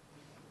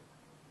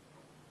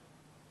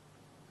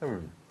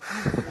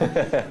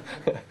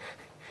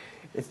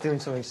 It's doing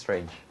something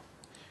strange.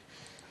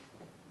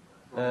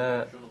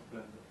 No.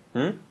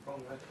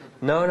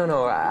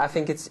 I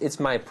think it's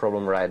my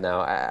problem right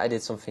now. I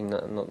did something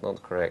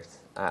not correct.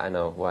 I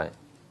know why.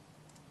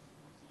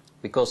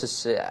 Because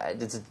it's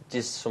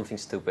just something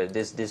stupid.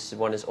 This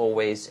one is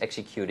always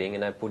executing,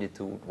 and I put it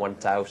to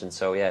 1000.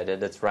 So yeah,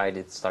 that's right.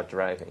 It starts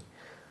driving.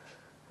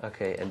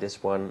 Okay, and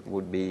this one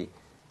would be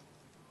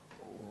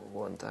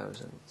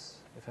 1000.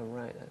 If I'm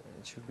right,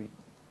 it should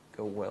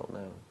go well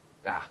now.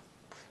 Ah,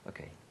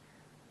 okay.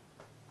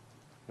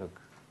 Look,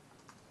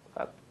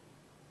 up.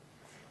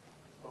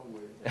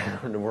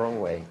 The wrong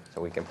way.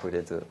 So we can put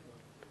it to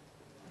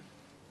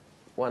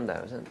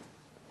 1000.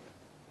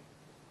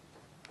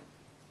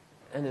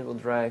 And it will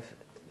drive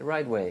the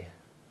right way.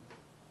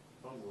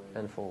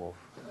 And fall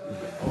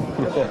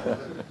off.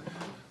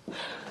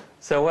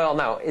 So well,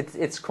 now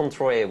it's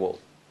controllable,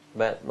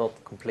 but not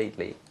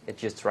completely. It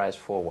just drives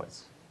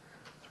forwards.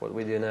 So what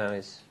we do now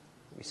is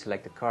we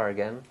select the car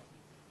again.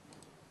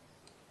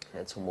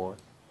 Add some more.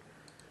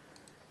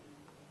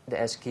 The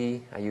S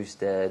key. I use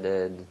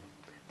the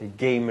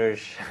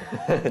gamers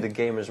the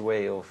gamers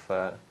way of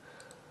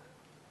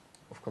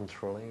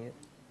controlling it.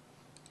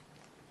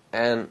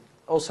 And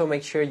also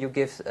make sure you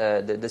give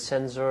the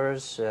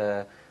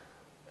sensors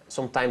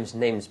sometimes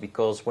names,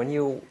 because when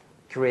you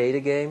create a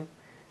game,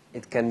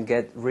 it can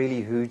get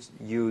really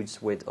huge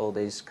with all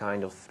these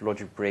kind of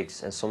logic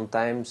bricks, and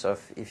sometimes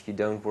if you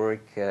don't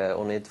work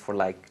on it for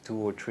like 2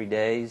 or 3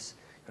 days,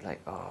 you're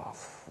like, oh,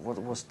 what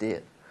was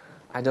this?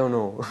 I don't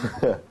know.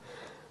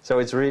 So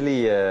it's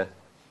really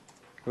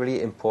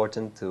really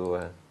important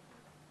to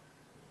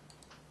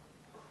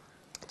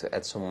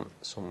add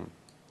some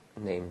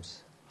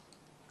names.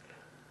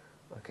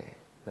 Okay,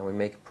 now we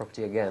make a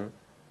property again,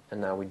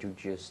 and now we do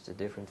just a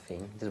different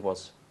thing. This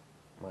was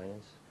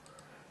minus.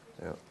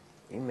 So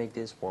we make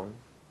this one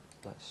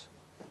plus.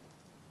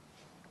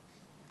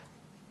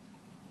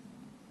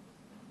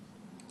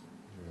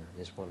 And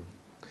this one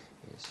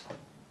is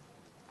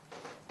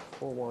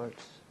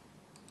forwards,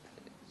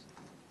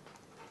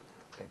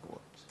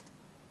 backwards.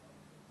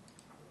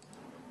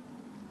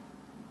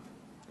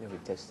 And we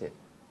test it.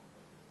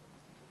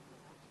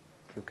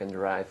 You can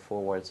drive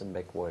forwards and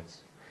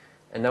backwards.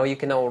 And now you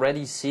can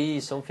already see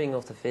something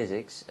of the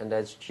physics, and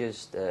that's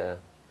just the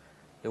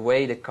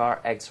way the car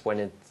acts when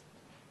it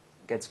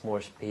gets more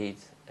speed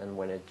and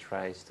when it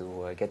tries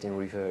to get in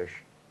reverse.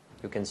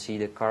 You can see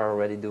the car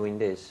already doing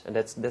this, and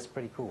that's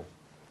pretty cool.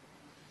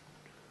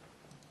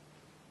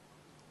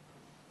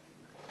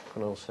 You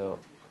can also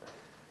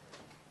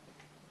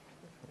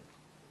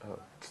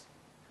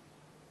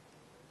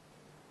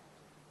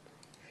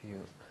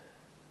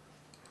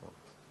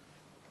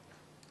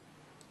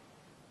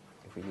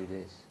if we do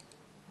this.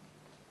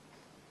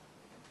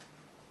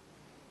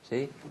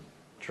 See?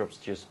 Drops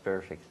just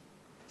perfect.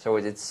 So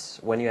it's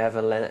when you have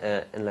a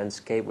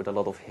landscape with a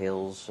lot of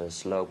hills,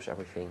 slopes,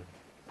 everything.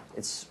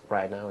 It's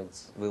right now. It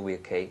will be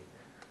okay.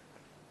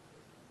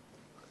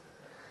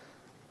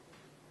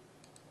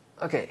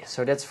 Okay,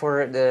 so that's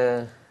for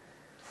the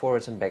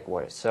forwards and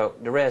backwards. So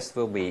the rest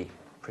will be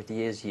pretty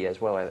easy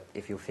as well.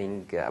 If you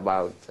think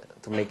about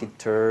to make it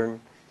turn,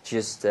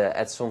 just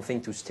add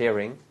something to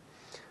steering.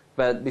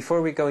 But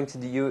before we're going to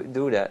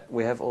do that,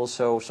 we have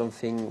also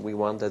something we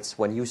want. That's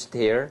when you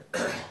steer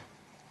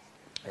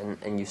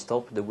and you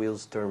stop, the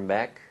wheels turn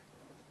back.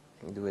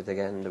 You do it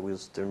again, the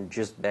wheels turn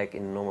just back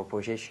in normal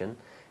position.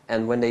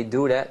 And when they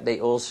do that, they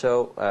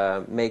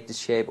also make the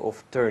shape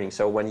of turning.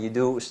 So when you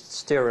do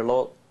steer a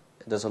lot,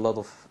 does a lot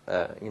of,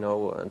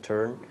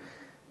 turn,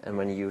 and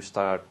when you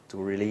start to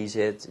release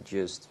it, it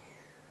just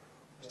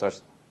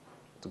starts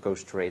to go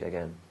straight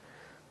again.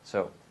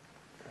 So,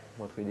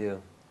 what we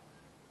do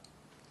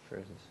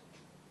first is,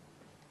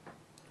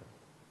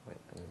 wait,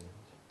 I don't know.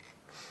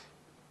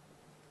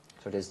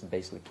 So this is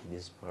basically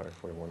this part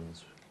for the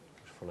ones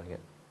who's following it.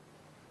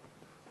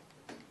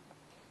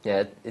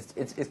 Yeah,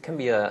 it can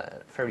be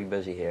very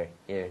busy here.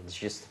 Here, it's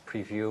just a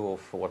preview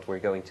of what we're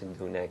going to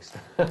do next.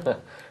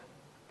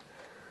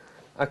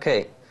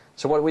 Okay,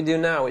 so what we do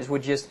now is we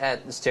just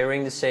add the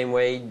steering the same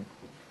way,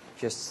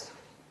 just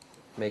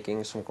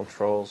making some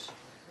controls.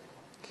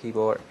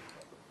 Keyboard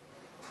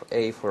for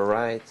A for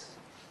right.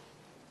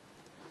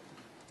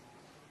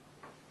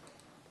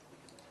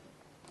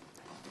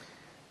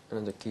 And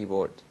then the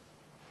keyboard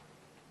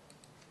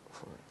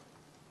for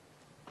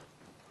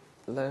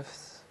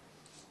left.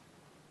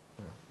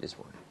 No, this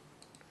one.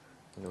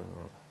 I'm doing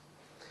wrong.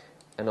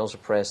 And also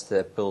press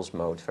the pulse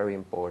mode, very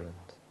important.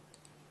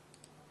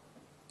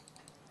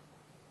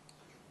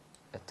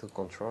 Add two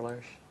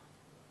controllers.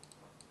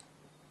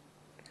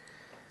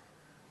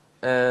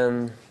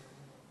 And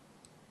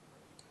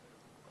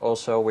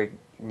also we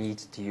need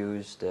to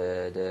use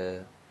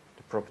the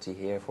property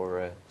here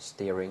for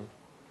steering.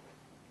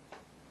 So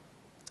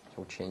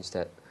we'll change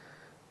that.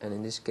 And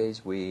in this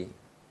case we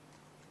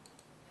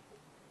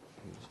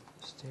use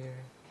steer.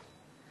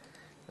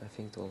 I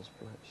think tools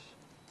plus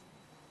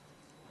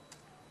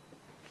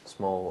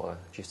small,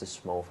 just a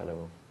small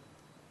value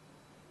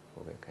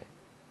will be okay.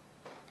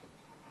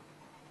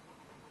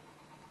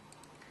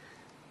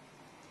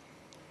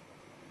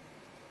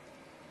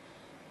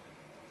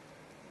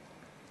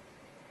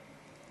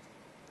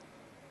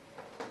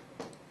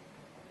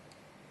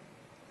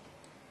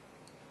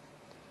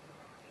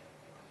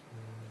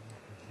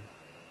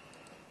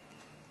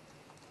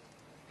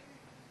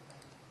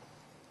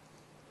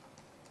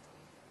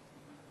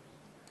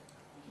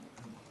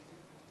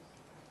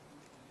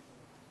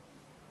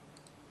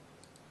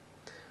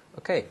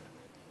 Okay,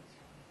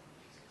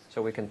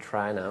 so we can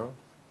try now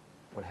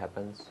what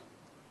happens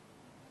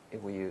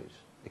if we use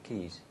the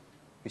keys.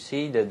 You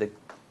see that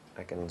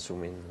I can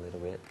zoom in a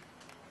little bit.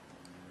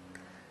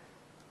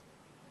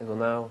 It will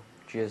now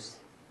just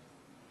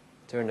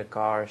turn the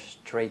car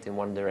straight in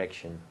one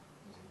direction,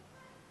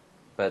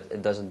 but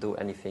it doesn't do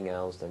anything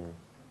else than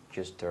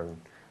just turn.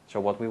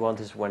 So what we want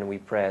is when we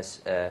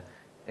press a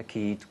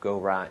key to go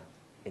right,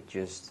 it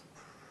just,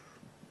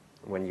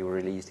 when you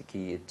release the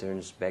key, it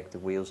turns back the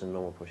wheels in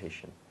normal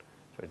position.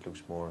 So it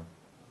looks more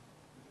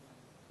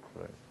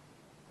right.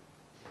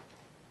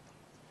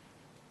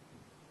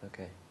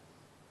 Okay.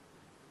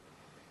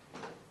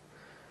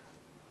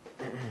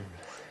 So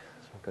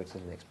go to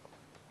the next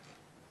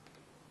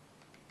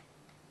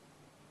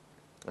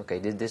part. Okay,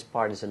 this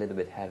part is a little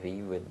bit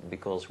heavy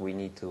because we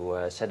need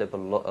to set up a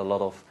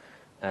lot of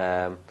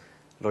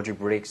logic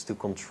bricks to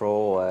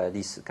control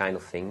these kind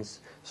of things.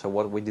 So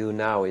what we do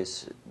now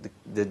is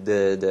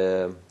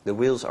the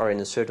wheels are in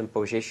a certain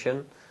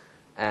position,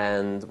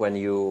 and when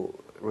you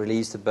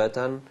release the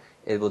button,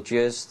 it will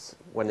just,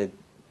 when it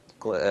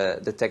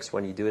detects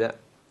when you do that,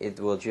 it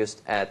will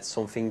just add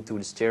something to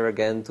the steer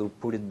again to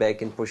put it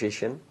back in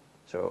position,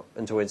 so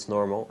until it's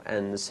normal,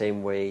 and the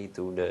same way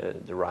to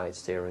the right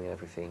steering and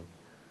everything.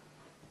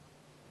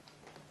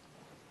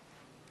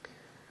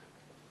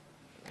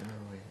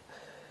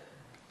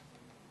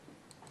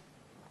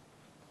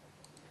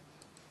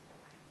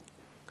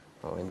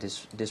 Oh, and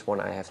this one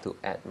I have to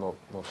add, not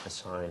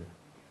assign.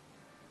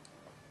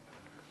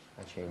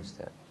 I changed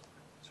that.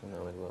 So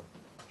now it will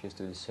just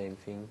do the same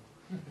thing.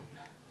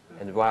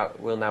 And it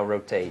will now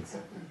rotate.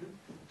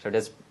 So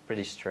that's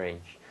pretty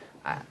strange.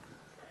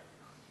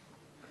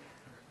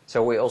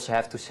 So we also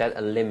have to set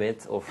a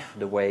limit of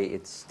the way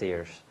it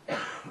steers.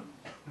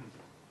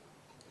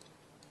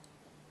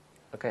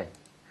 Okay.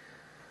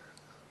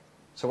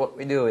 So what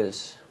we do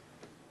is,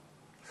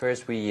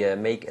 first we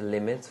make a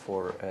limit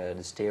for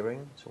the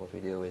steering. So what we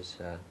do is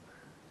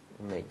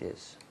we make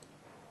this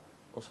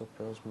also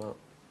pulse mode.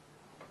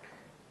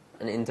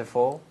 An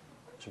interval,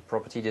 so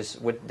property.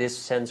 With this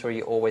sensor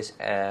you always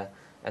access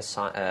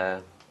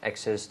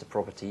the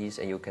properties,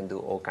 and you can do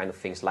all kind of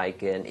things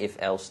like an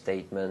if-else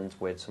statement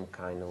with some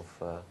kind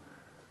of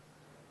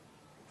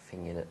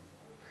thing in it.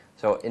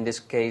 So in this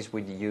case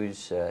we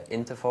use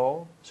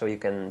interval, so you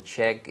can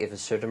check if a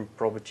certain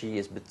property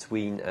is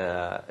between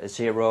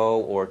 0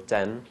 or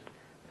 10,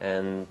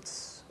 and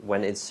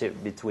when it's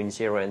between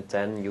 0 and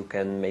 10 you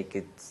can make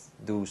it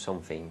do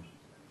something.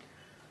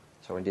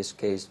 So in this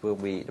case it will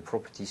be the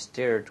property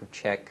steer to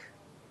check,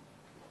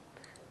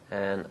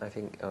 and I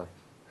think,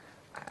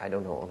 I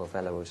don't know all the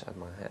values at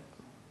my head.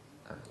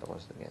 That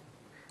was it again.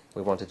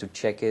 We wanted to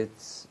check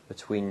it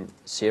between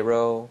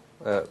 0,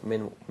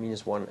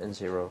 minus 1 and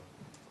 0.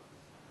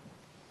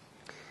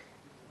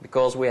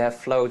 Because we have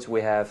floats,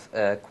 we have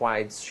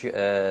quite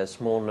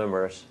small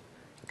numbers.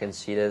 You can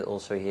see that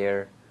also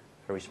here,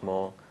 very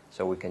small.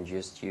 So we can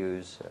just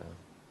use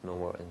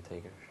normal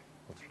integers,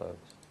 not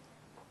floats.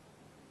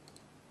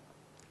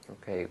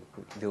 Okay,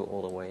 we do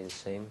all the way the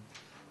same.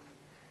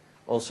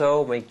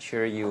 Also, make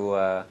sure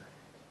you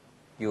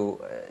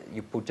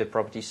put the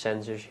property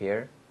sensors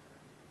here,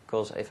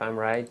 because if I'm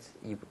right,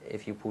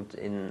 if you put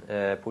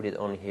it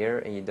on here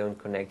and you don't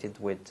connect it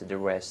with the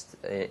rest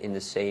in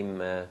the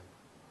same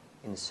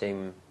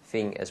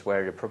thing as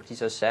where the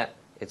properties are set,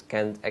 it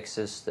can't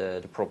access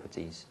the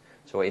properties.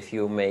 So if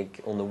you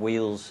make on the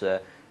wheels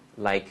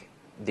like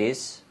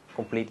this,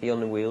 completely on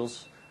the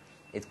wheels,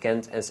 it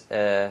can't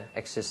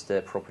access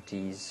the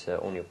properties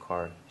on your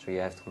car. So you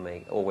have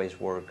to always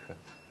work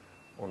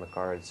on the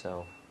car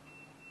itself.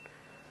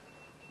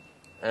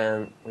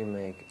 And we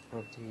make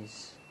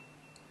properties,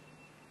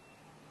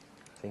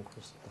 I think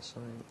was the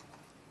sign,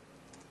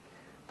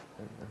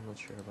 and I'm not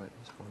sure about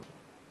this one.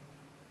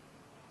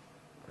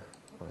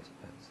 Oh, it's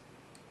bad.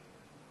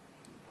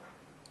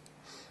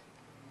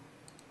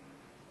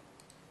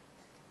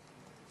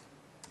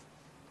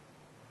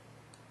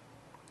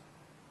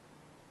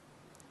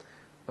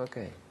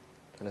 Okay,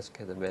 let's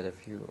get a better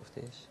view of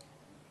this.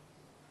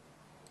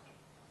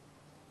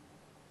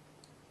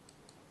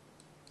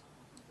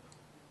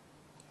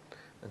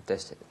 And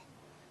test it.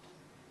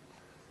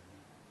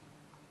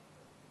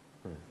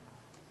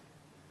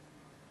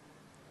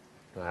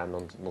 No, I'm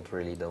not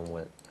really done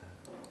with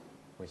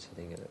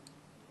setting it up.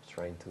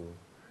 Trying to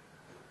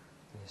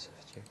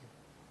check it.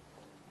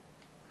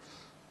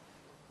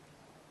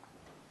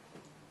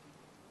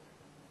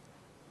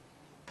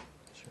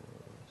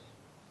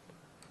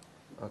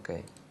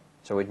 Okay,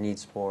 so it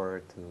needs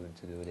more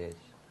to do this.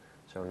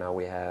 So now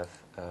we have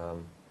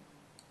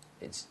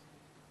it's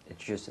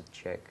just a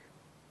check.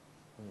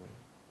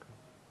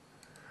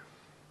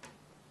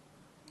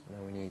 Now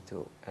we need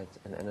to add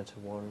an editor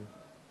one.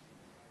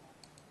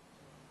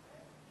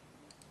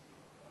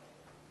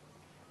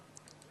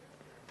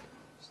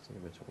 Steer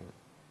between.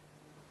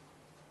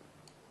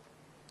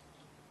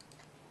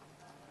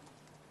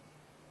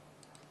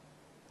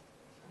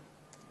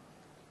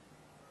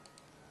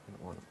 And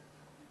one.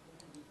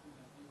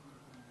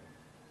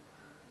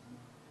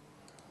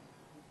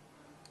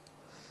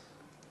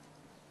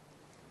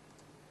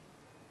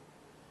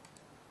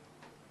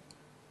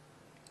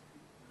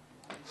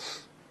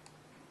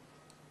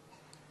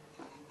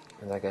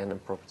 And again a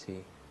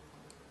property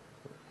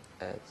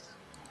add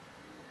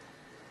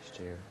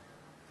steer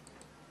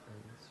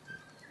and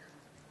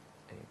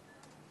 8.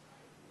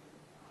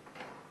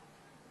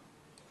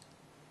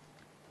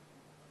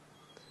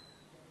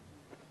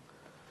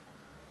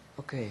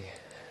 Okay.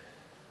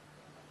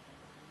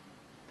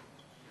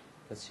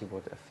 Let's see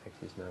what the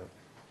effect is now.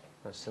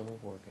 It's still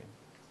not working.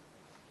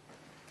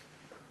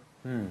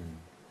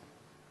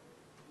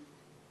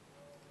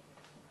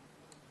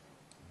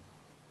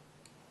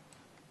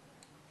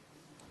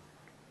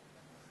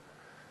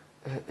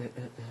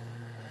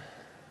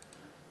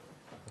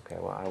 Okay,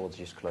 well, I will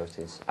just close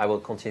this. I will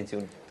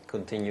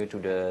continue to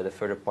the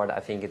further part. I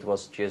think it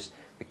was just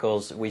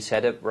because we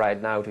set up right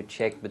now to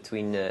check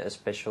between a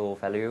special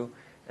value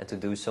and to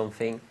do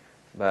something,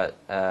 but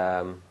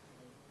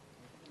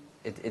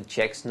it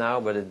checks now,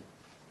 but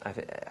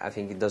I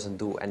think it doesn't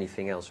do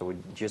anything else. So we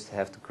just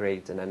have to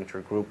create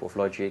another group of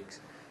logics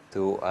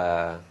to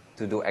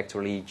do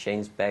actually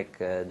change back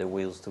the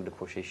wheels to the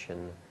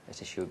position as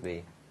they should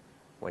be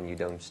when you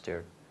don't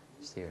steer.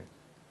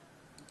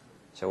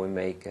 So we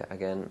make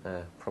again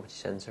a property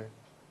sensor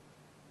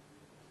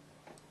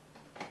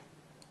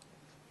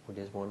with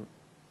this one.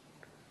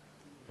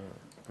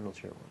 I'm not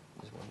sure what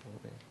this one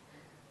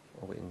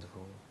will be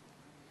interval.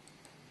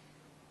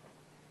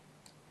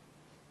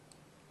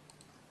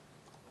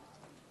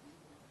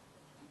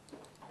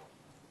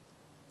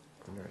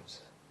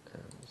 Right,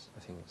 and I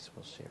think this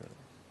was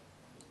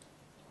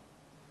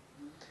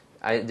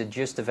 0.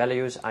 Just the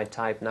values I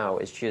type now.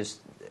 It's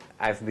just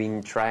I've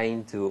been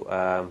trying to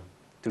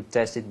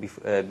test it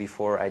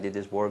before I did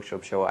this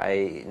workshop, so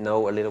I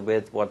know a little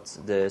bit what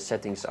the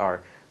settings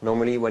are.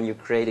 Normally, when you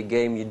create a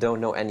game, you don't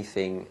know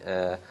anything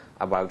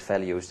about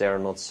values. They are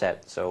not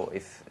set. So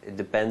if it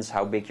depends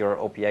how big your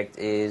object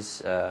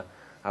is,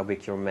 how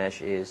big your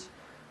mesh is,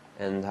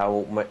 and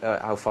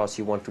how fast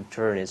you want to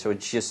turn it. So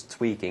it's just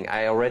tweaking.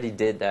 I already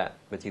did that,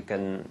 but you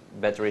can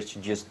better is to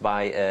just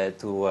buy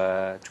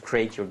to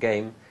create your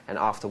game and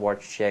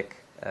afterwards check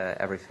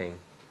everything.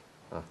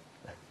 Oh.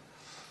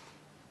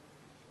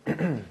 So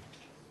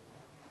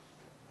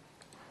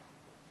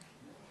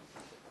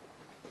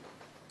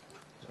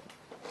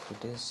for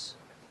this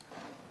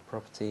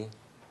property,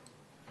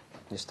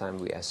 this time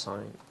we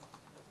assign.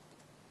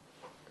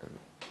 And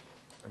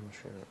I'm not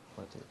sure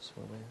what it's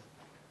will be.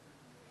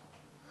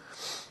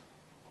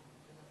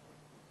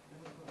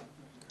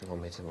 I'll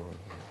make it one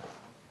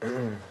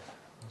here.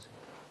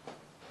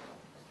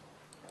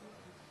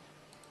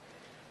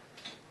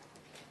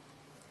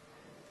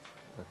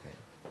 Okay,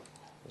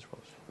 this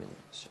was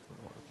minus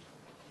 1.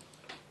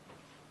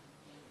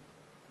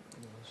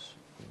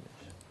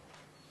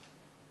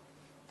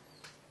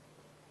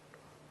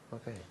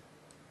 Okay,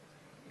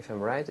 if I'm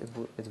right, it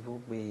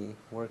will be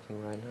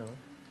working right now.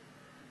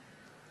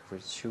 Or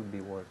it should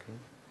be working.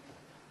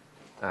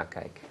 Ah,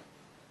 kijk.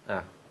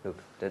 Ah,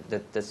 look,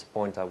 that's the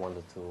point I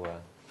wanted to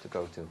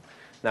go to.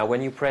 Now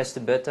when you press the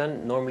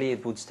button, normally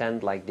it would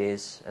stand like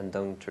this and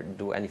don't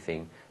do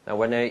anything. Now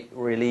when I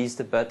release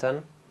the button,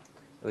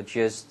 it would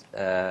just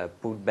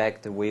put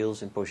back the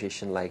wheels in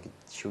position like it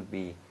should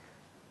be.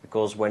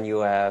 Because when you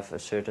have a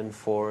certain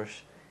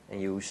force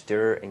and you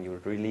stir and you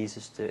release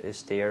a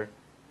steer,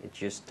 it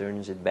just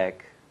turns it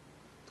back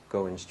to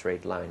go in a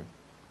straight line.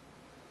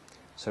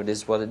 So this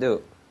is what I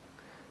do.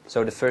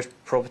 So the first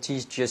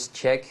properties just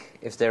check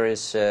if there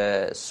is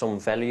some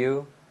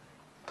value,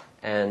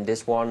 and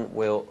this one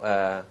will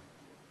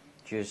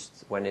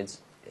just, when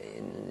it's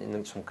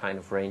in some kind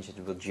of range,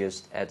 it will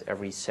just add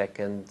every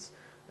second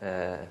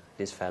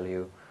this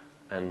value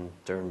and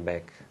turn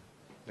back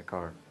the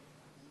car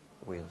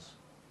wheels.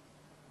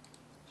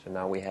 So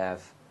now we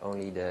have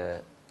only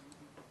the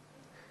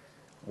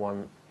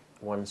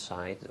one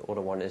side, the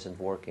other one isn't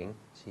working.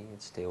 See,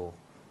 it still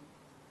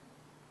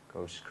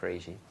goes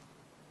crazy.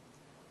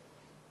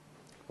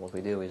 What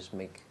we do is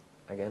make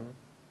again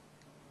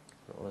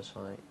the other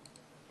side.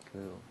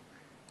 Cool.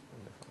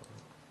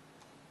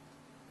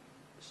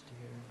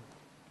 Steer.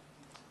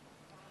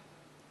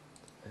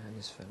 And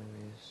this value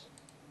is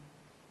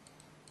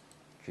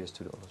just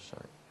to the other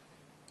side.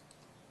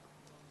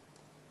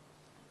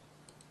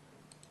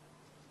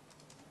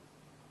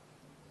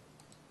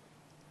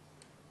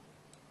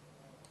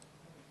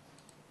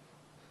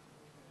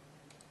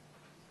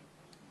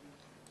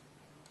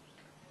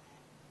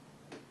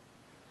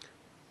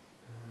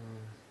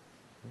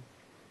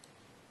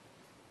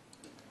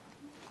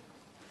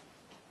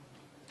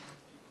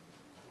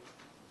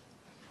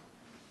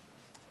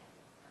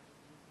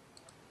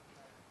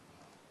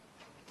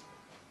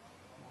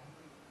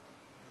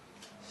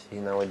 See,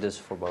 now it does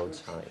for both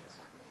sides.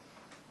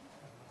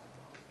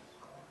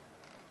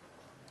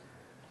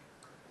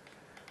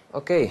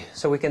 Okay,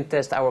 so we can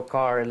test our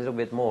car a little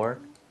bit more.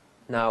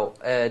 Now,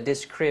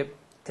 this script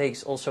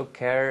takes also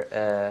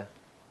care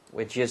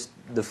with just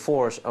the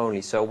force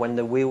only. So when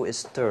the wheel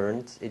is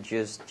turned, it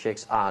just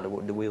checks,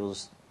 the wheel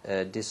is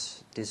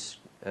this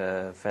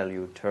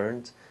value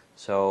turned.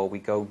 So we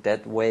go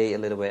that way a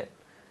little bit.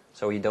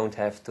 So you don't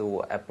have to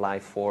apply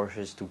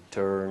forces to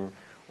turn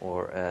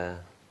or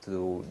to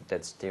do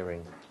that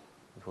steering.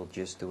 It will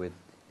just do it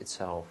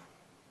itself.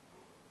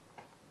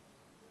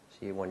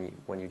 See, when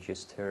you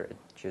just stir, it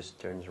just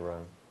turns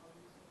around.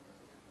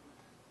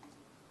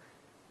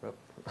 Okay,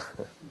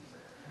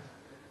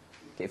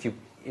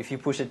 if you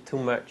push it too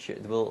much,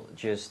 it will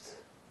just,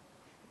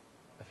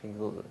 I think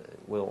it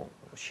will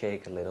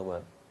shake a little,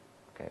 but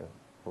okay,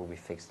 will be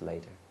fixed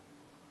later.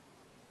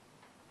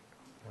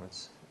 No,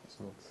 it's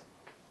not.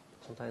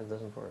 Sometimes it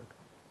doesn't work.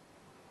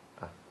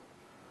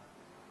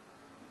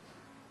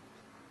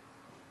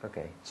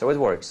 Okay, so it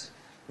works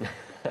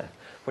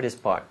for this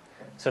part.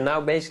 So now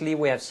basically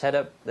we have set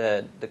up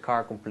the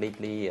car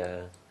completely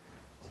to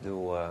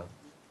do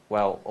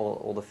well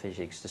all the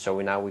physics. So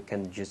now we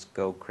can just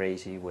go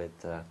crazy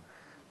with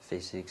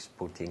physics,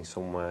 putting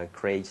some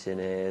crates in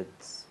it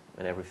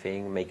and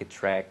everything, make a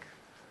track,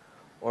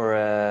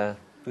 or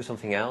do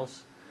something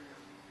else.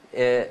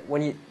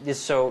 When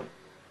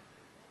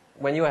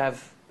you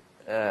have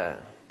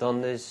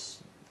done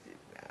this,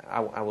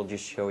 I will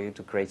just show you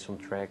to create some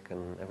track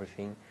and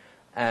everything.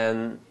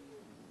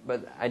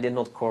 But I did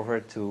not cover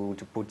to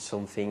put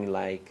something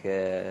like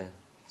to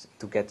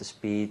get the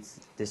speed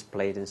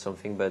displayed in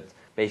something. But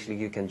basically,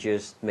 you can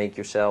just make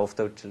yourself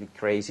totally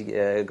crazy,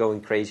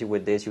 going crazy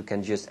with this. You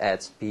can just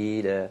add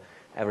speed,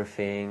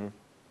 everything.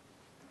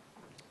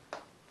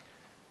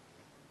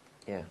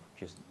 Yeah,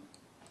 just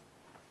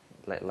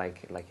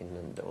like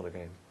in the other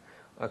game.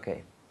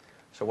 Okay,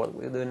 so what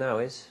we'll do now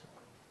is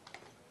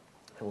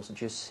I will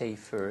just save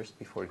first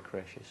before it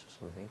crashes or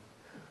something.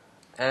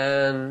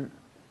 And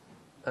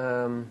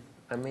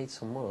I made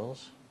some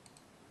models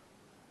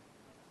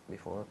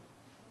before,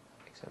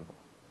 example.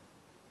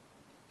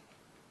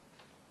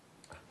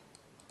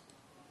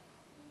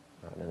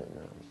 No,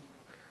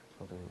 it's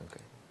not doing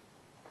okay.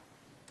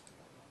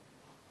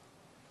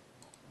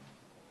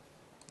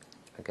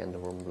 Again, the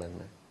wrong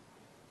blender.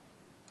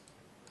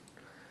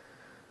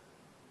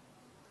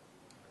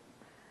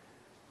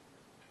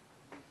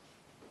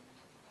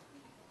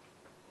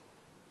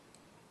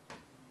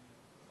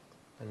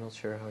 I'm not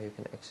sure how you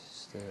can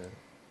access the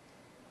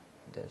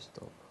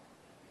desktop.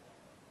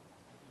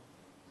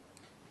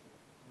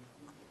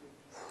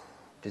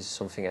 This is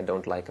something I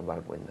don't like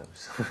about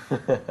Windows.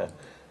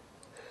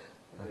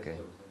 Okay.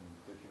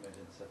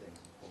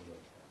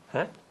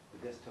 Huh? The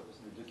desktop is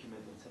in the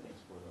document and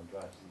settings folder on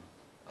Drive.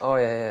 Oh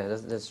yeah,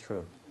 that's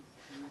true.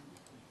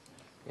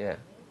 Yeah.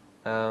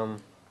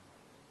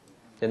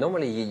 Yeah,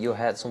 normally you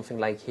had something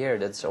like here.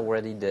 That's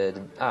already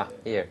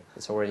here.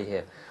 It's already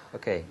here.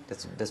 Okay,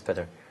 that's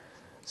better.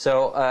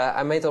 So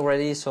I made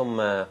already some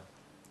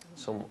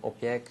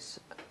objects.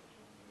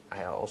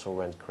 I also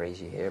went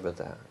crazy here,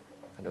 but I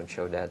don't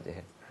show that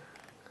here.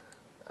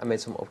 I made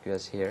some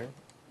objects here.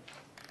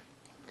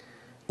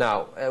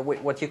 Now,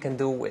 what you can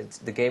do with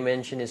the game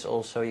engine is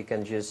also you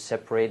can just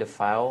separate a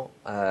file,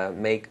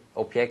 make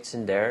objects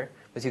in there,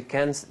 But you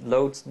can't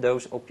load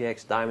those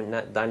objects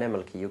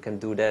dynamically. You can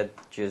do that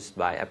just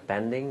by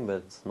appending,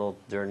 but not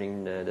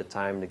during the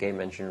time the game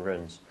engine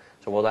runs.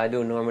 So what I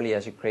do normally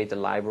is I create a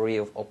library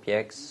of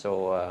objects,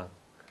 so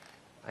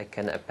I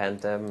can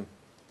append them.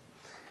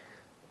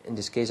 In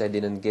this case, I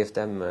didn't give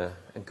them a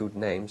good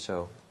name,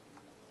 so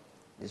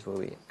this will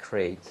be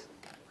create.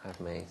 I've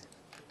made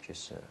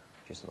just an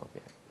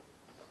object.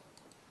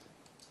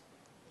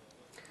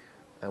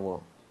 I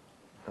will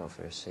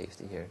offer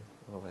safety here,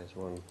 otherwise it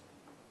won't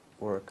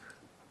work.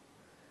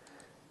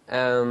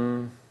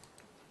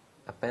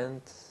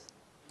 Append.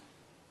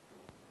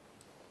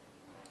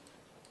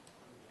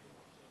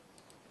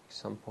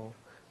 Example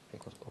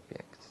equals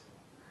object.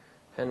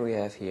 And we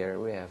have here,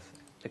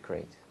 the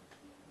crate.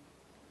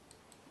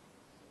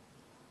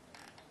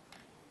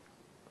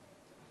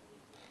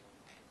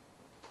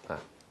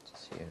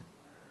 It's here.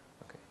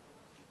 Okay.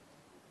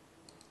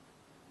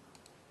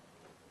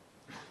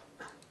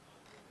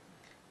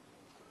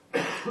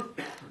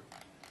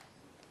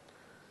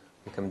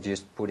 You can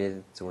just put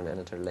it to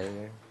another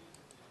layer,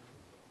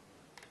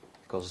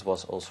 because it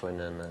was also in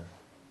a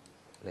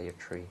layer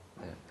 3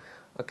 there.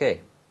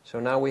 Okay, so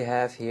now we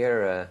have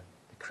here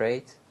the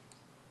crate.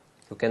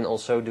 You can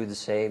also do the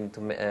same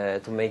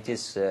to make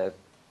this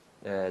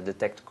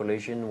detect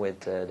collision with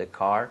the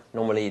car.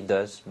 Normally it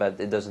does, but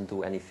it doesn't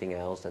do anything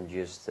else than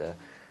just the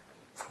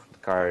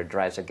car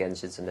drives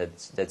against it, and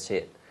that's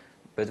it.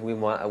 But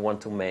I want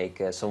to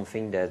make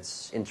something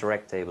that's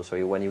interactable.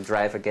 So when you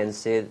drive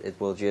against it, it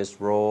will just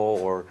roll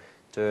or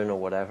turn or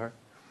whatever.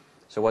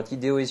 So what you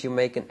do is you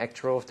make an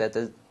actor of that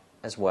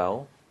as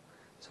well.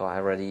 So I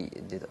already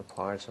did a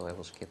part, so I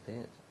will skip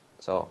it.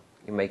 So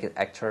you make an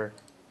actor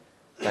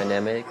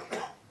dynamic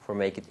for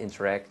make it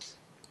interact.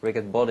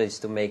 Rigid bodies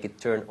to make it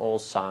turn all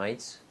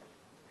sides.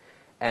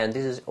 And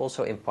this is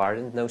also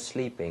important, no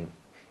sleeping.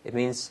 It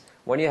means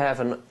when you have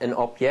an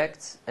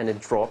object and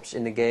it drops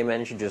in the game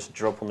engine, just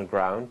drop on the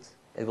ground,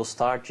 it will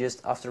start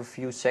just after a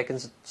few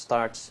seconds, it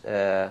starts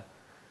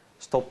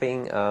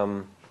stopping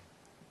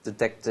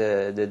detect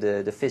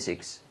the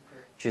physics,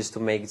 just to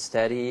make it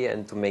steady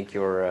and to make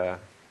your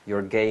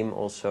game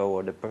also,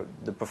 or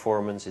the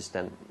performance is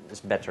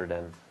better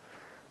then.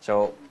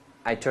 So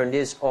I turn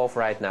this off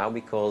right now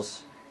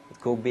because it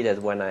could be that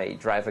when I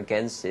drive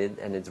against it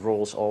and it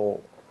rolls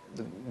all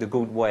the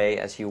good way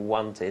as you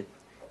want it,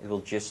 it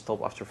will just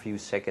stop after a few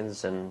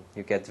seconds and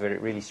you get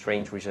really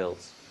strange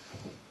results.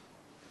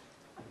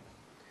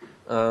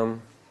 So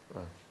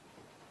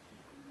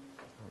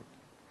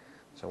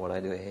what I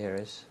do here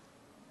is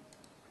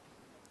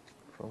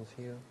front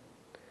view.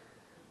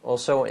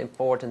 Also, an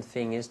important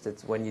thing is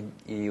that when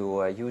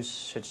you use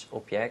such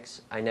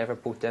objects, I never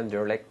put them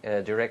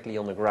directly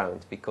on the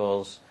ground,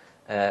 because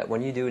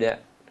when you do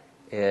that,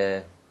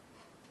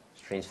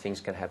 strange things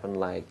can happen,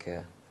 like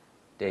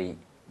they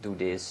do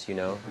this, you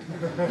know.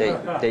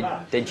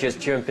 they just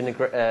jump in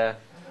the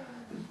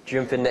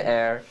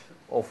air,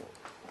 or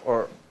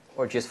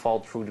just fall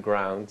through the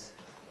ground.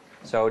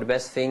 So the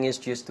best thing is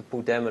just to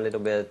put them a little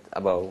bit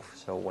above.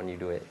 So when you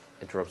do it,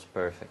 it drops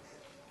perfect.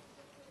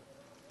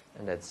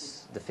 And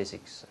that's the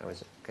physics.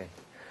 Okay.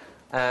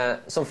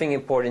 Something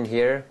important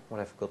here, what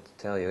I forgot to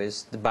tell you,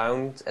 is the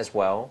bound as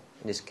well.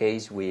 In this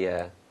case, we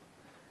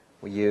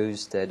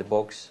use the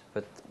box,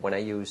 but when I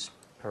use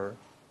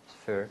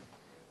sphere, it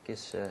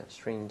gives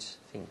strange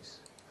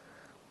things.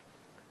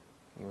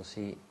 You will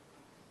see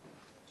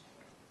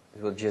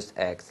it will just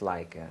act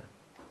like a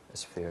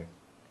sphere,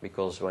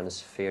 because when a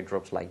sphere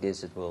drops like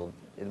this, it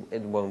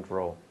won't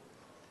roll.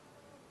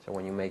 So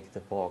when you make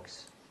the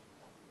box,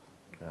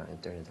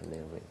 and turn it a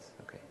little bit,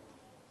 okay,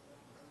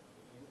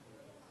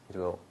 it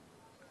will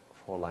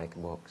fall like a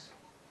box.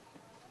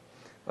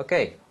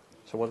 Okay,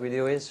 so what we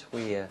do is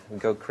we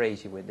go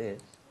crazy with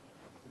this.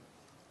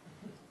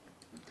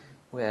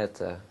 We add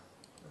a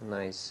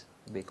nice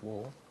big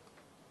wall.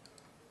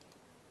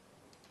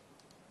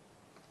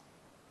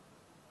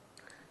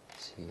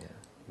 See in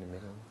the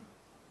middle.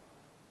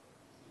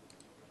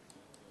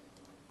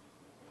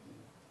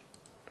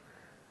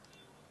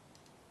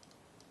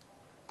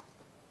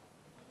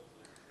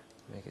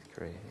 Make it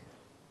crazy.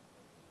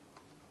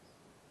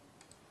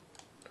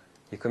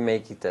 You can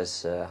make it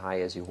as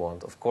high as you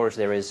want. Of course,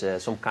 there is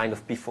some kind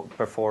of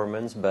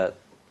performance, but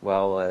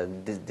well,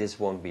 this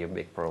won't be a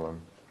big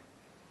problem.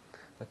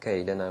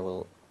 Okay, then I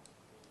will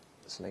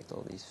select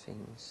all these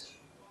things.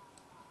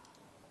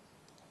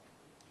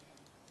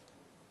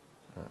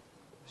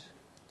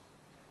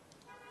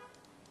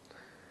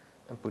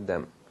 And put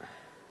them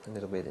a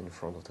little bit in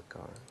front of the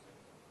car.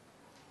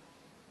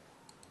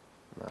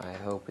 I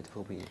hope it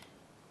will be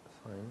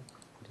fine.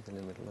 Put it a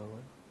little bit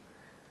lower.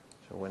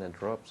 So when it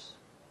drops,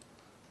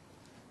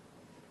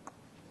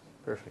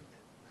 perfect.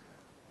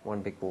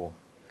 One big ball.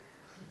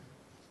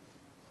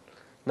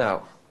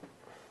 Now,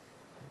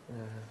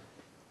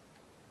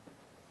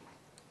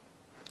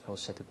 I'll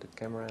set up the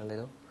camera a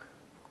little.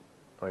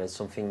 Or that's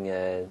something.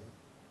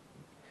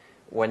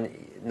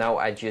 Now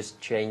I just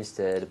changed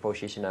the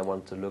position I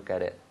want to look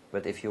at it.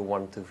 But if you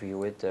want to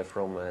view it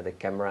from the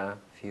camera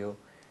view,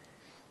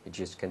 You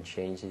just can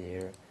change it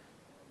here.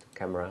 The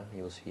camera,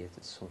 you will see it.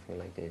 It's something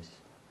like this.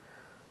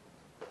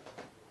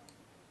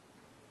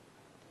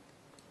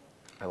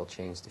 I will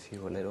change the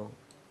view a little.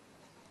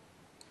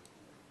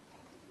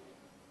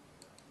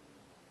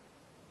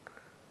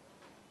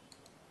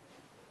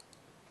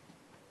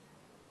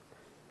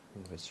 A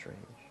bit strange.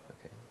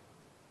 Okay.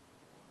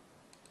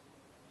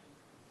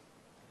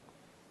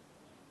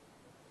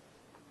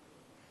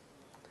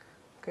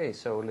 Okay,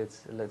 so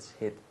let's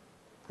hit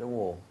the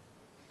wall.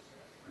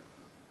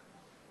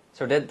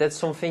 So that's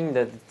something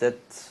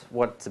that's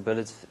what the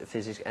bullet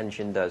physics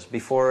engine does.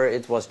 Before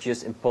it was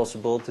just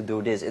impossible to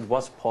do this. It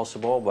was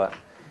possible, but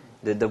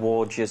the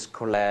wall just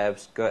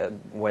collapsed,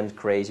 went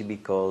crazy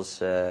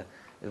because it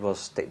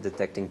was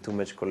detecting too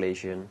much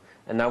collision.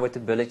 And now with the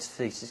bullet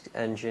physics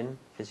engine,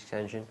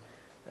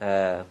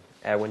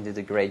 Erwin did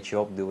a great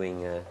job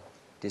doing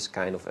this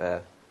kind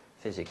of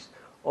physics.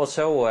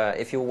 Also,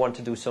 if you want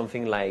to do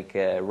something like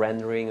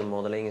rendering and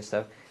modeling and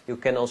stuff, you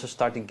can also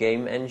start a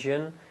game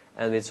engine,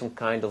 and with some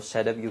kind of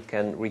setup you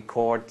can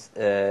record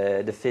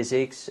the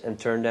physics and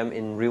turn them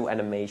in real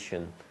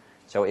animation.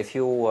 So if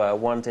you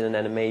want in an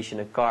animation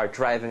a car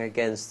driving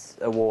against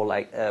a wall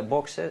like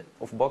boxes,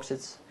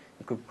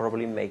 you could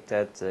probably make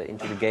that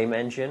into the game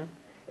engine.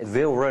 It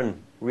will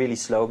run really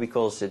slow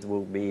because it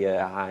will be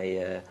a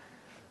high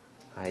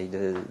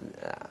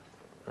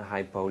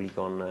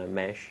polygon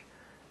mesh.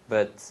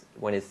 But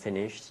when it's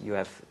finished,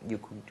 you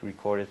could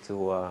record it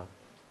to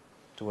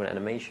an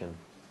animation.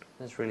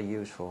 That's really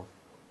useful.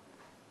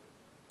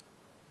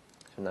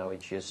 So now you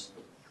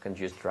can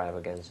just drive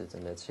against it,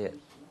 and that's it.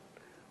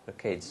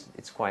 Okay,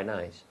 it's quite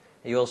nice.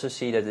 You also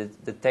see that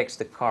it detects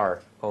the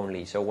car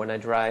only. So when I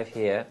drive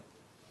here,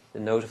 the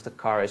nose of the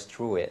car is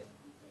through it.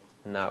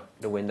 Now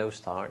the window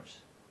starts.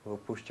 We'll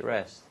push the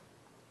rest.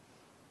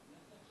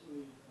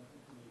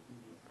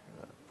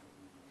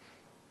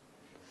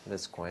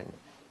 That's quite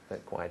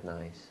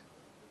nice.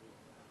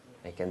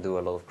 You can do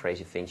a lot of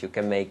crazy things. You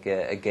can make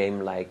a game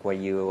like where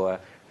you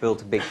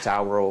build a big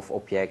tower of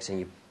objects and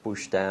you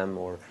push them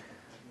or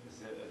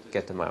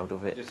get them out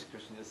of it. Just a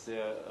question, is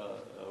there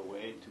a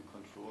way to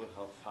control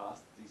how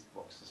fast these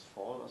boxes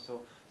fall or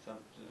so?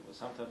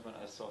 Sometimes when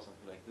I saw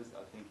something like this,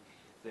 I think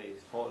they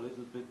fall a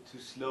little bit too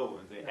slow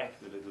and they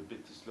act a little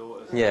bit too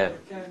slow. Yeah. You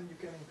can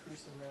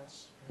increase the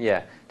mass.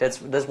 Yeah,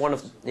 that's one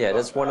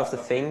of the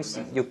things.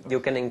 You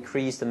can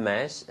increase the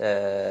mass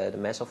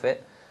of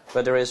it,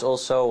 but there is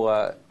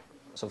also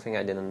something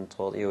I didn't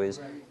told you is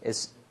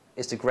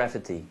the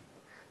gravity.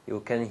 You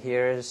can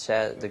here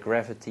set the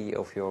gravity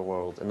of your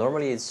world. And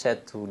normally it's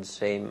set to the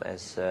same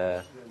as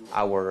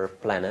our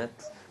planet,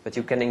 but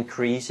you can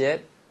increase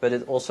it. But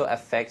it also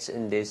affects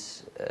in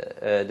this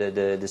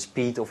the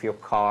speed of your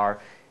car,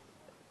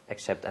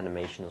 except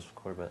animation, of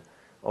course, but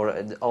or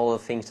all the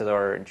things that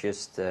are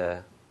just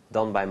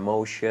done by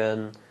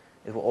motion.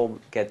 It will all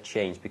get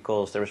changed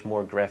because there is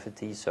more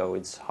gravity, so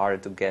it's harder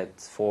to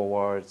get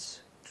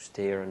forwards, to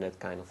steer, and that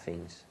kind of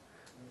things.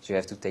 So you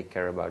have to take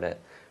care about that.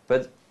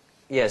 But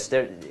yes,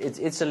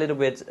 it's a little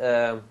bit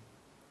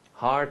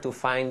hard to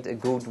find a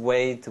good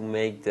way to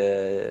make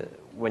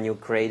when you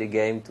create a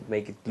game, to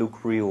make it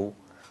look real,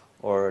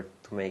 or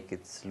to make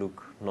it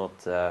look not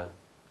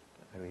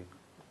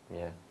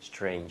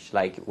strange.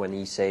 Like when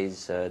he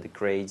says the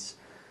grades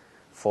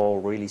fall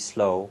really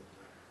slow.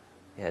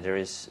 Yeah,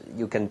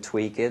 you can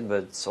tweak it,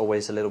 but it's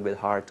always a little bit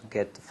hard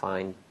to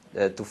find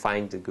the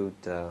good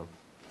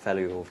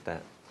value of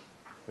that.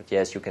 But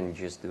yes, you can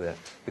just do that.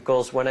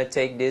 Because when I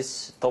take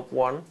this top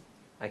one,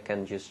 I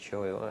can just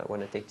show you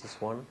when I take this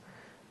one,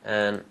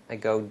 and I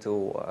go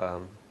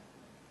to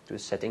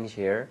settings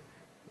here.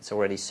 It's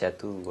already set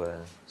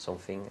to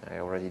something. I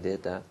already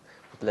did that.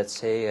 But let's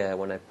say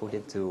when I put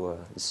it to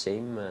the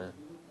same,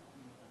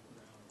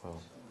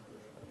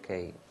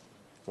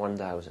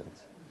 1000.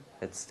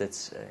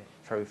 That's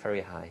very,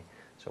 very high.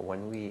 So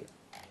when we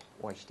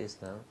watch this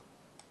now,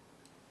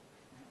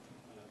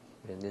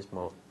 in this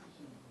mode,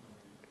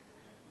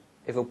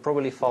 it will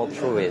probably fall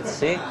through it.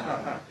 See,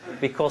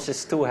 because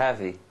it's too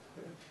heavy.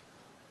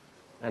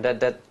 And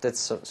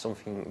that's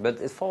something.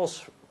 But it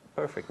falls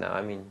perfect now.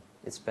 I mean,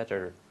 it's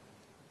better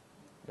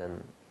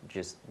than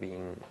just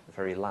being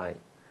very light.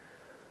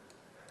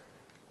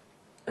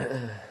 Only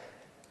now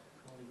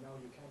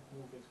you can't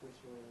move it with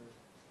your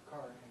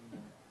car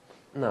anymore.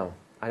 No,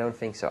 I don't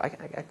think so. I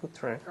could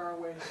try. The car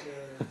weighs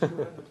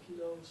 200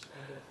 kilos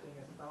and the thing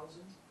at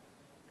 1,000.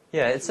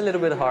 Yeah, it's a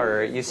little bit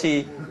harder. You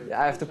see,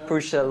 I have to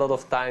push a lot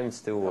of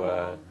times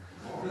to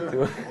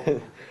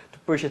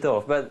push it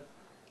off. But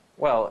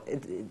well,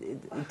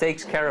 it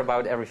takes care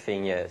about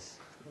everything. Yes.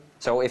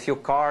 So if your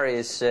car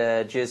is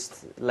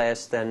just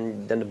less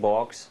than the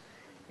box,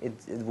 it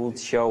will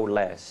show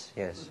less.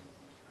 Yes.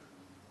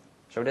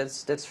 So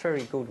that's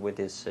very good with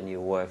this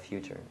new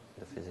feature,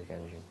 the physics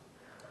engine.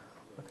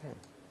 Okay.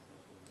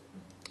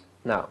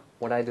 Now,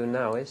 what I do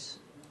now is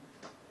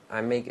I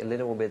make a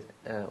little bit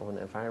of an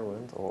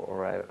environment,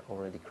 or I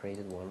already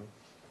created one.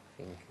 I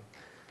think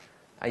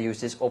I use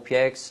these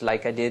objects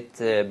like I did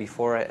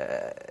before.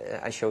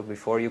 I showed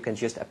before. You can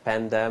just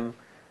append them,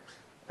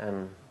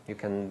 and You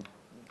can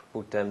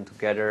put them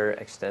together,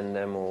 extend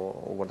them, or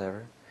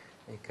whatever.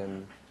 You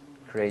can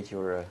create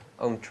your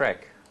own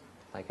track,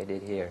 like I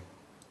did here.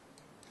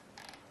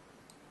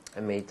 I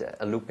made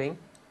a looping,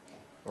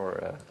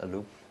 or a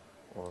loop,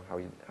 or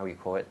how you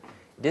call it.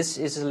 This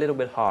is a little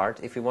bit hard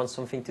if you want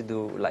something to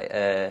do like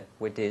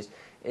with this.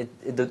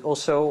 It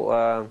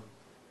also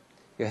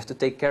you have to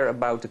take care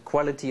about the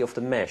quality of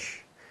the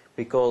mesh,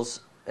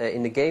 because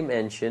in the game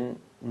engine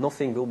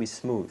nothing will be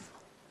smooth.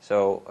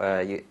 So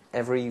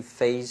every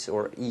phase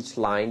or each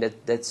line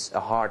that's a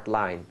hard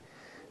line.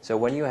 So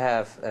when you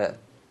have a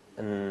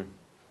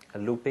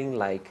looping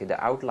like the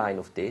outline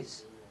of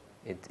this,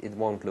 it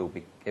won't loop.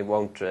 It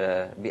won't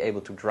be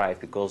able to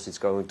drive because it's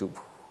going to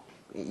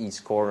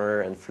each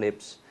corner and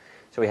flips.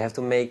 So we have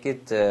to make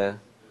it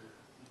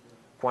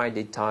quite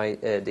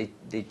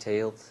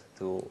detailed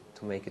to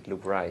make it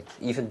look right.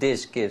 Even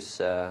this gives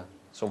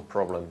some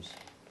problems.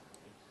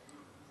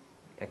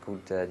 I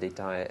could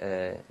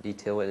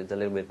detail it a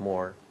little bit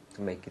more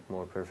to make it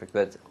more perfect.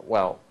 But,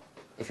 well,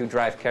 if you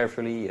drive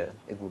carefully,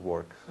 it would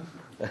work.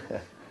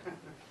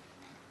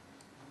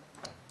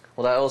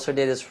 What I also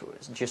did is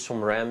just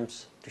some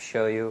ramps to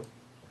show you.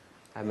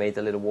 I made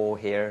a little wall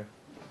here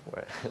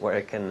where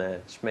I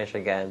can smash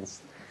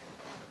against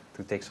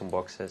to take some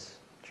boxes,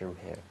 jump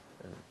here,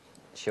 and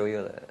show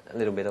you a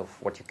little bit of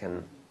what you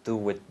can do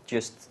with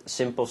just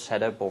simple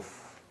setup of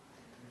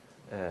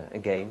a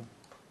game.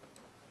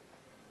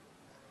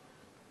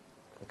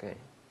 Okay.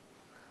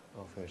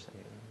 Oh, first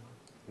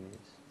I do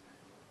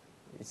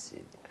this.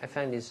 I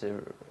find this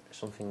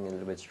something a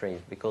little bit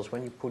strange, because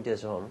when you put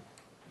this on,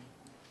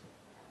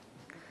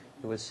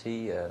 you will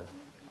see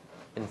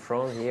in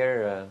front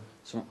here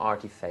some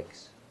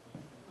artifacts.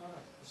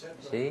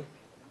 See?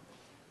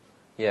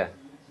 Yeah.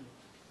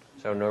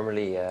 So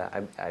normally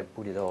I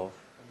put it off.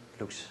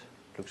 Looks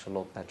a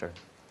lot better.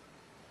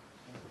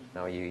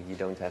 Now you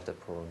don't have that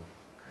problem.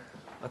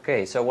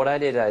 Okay, so what I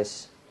did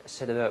is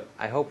set it up.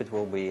 I hope it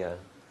will be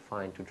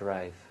fine to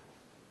drive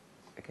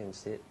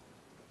against it.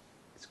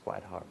 It's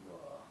quite hard.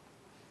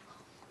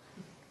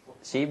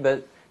 See,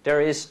 but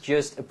there is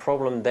just a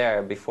problem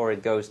there before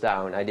it goes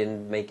down. I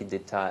didn't make it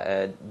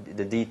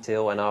the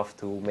detail enough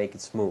to make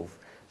it smooth.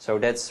 So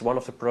that's one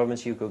of the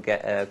problems you could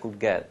get.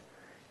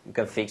 You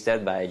can fix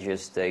that by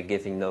just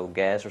giving no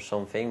gas or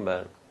something,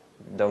 but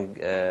don't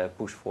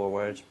push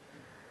forwards,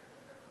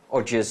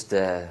 or just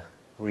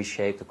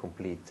reshape the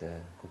complete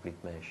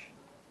mesh.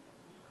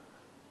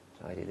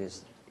 So I did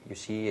this. You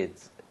see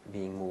it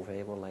being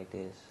movable like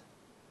this.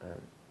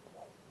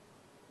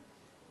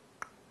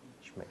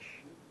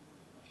 Smash.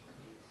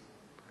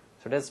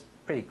 So that's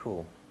pretty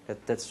cool.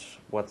 That's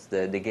what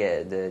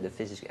the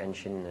physics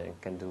engine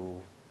can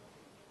do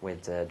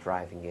with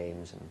driving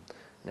games and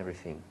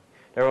everything.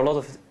 There are a lot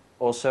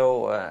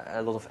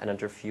of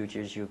another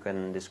features you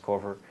can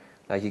discover.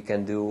 Like you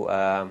can do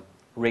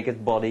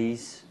rigged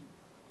bodies.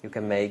 You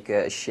can make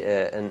a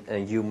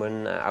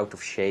human out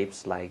of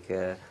shapes like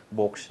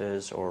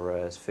boxes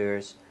or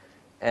spheres,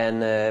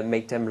 and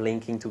make them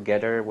linking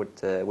together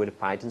with a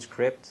Python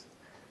script.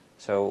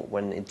 So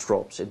when it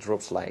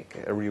drops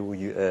like a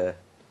real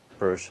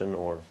person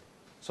or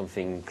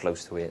something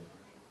close to it.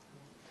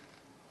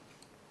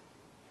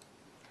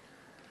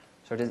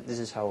 So this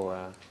is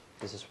how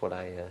this is what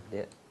I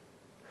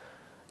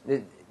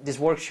did. This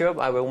workshop,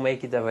 I will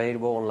make it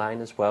available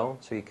online as well,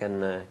 so you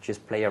can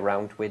just play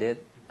around with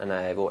it, and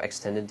I will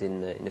extend it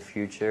in the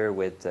future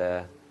with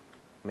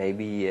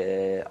maybe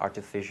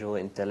artificial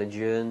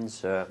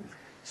intelligence,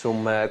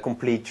 some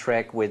complete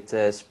track with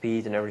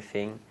speed and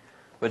everything.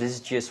 But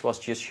this was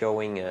just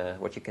showing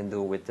what you can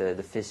do with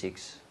the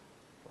physics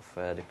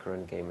of the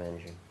current game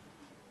engine.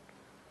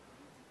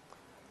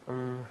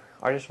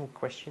 Are there some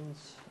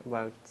questions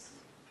about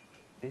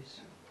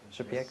this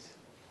subject? Yes.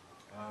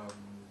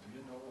 Do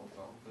you know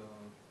about the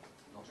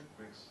logic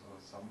bricks?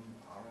 Some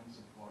aren't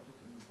supported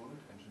in the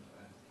bullet engine,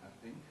 I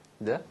think.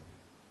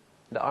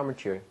 The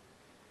armature?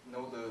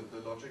 No,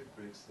 the logic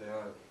bricks. They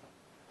are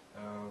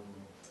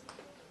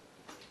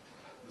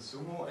the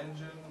Sumo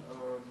engine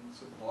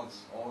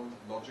supports all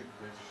logic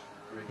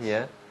bricks,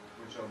 Yeah.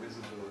 which are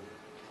visible.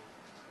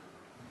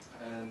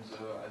 And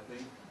I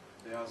think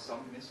there are some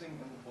missing in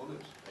the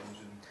bullet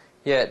engine.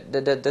 Yeah,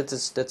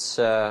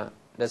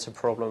 that's a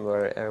problem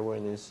where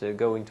Erwin is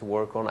going to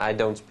work on. I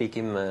don't speak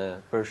him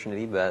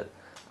personally, but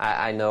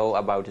I know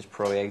about his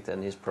project,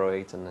 and I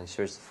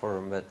searched the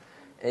forum. But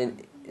Do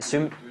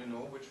you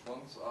know which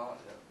ones are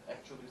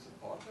actually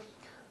supported?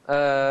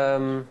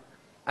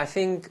 I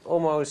think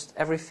almost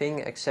everything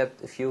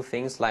except a few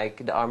things,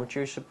 like the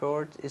armature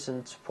support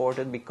isn't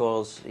supported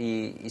because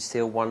he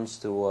still wants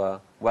to.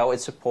 Well,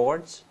 it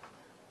supports,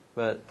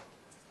 but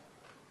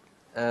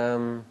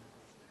well,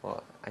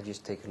 I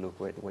just take a look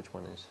which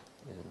one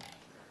isn't.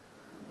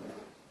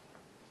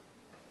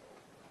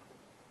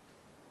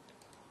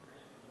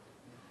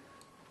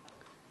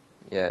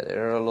 Yeah,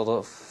 there are a lot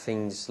of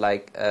things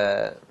like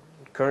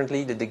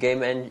currently the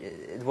game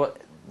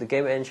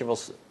engine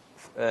was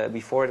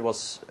before it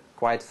was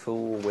quite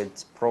full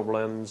with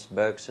problems,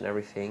 bugs and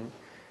everything,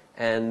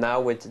 And now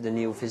with the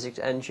new physics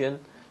engine,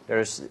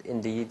 there's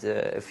indeed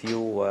a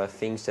few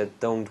things that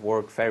don't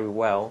work very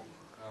well.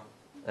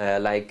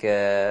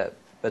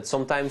 But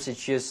sometimes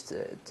it's just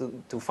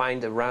to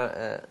find a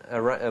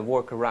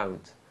workaround.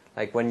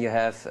 Like when you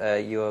have,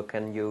 you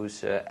can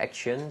use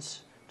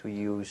actions to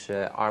use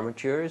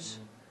armatures.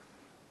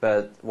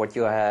 But what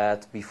you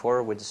had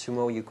before with the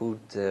sumo, you could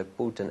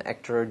put an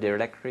actor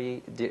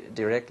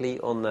directly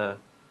on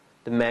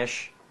the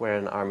mesh where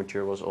an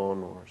armature was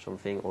on or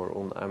something, or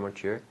on the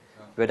armature,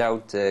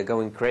 without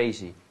going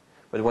crazy.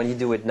 But when you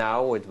do it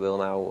now, it will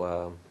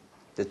now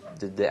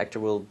the actor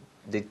will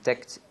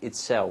detect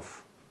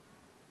itself.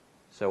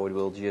 So it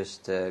will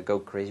just go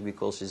crazy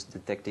because it's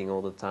detecting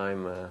all the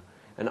time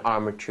an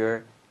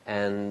armature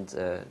and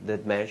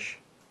that mesh.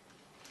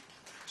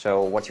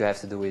 So what you have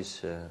to do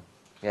is,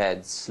 yeah,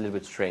 it's a little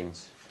bit strange,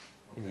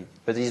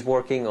 but he's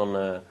working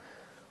on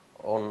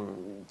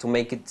to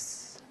make it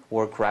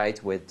work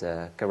right with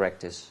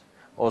characters.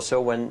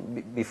 Also,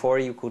 before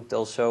you could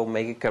also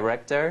make a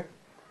character.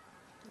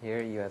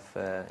 Here you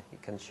have, you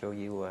can show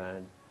you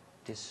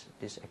this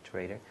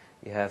actuator.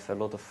 You have a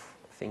lot of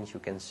things you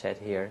can set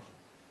here.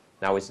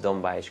 Now it's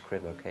done by a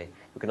script, okay.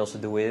 You can also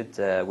do it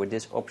with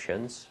these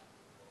options,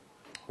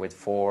 with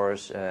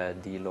force,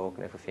 D-log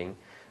and everything.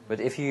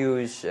 But if you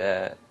use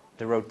the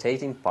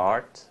rotating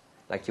part,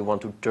 like you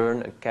want to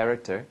turn a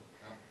character,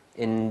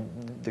 in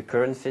the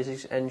current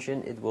physics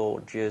engine it will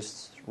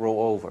just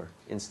roll over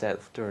instead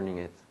of turning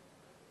it.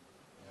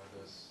 Yeah,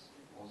 there's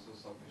also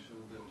some issue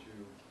that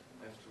you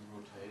have to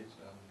rotate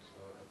and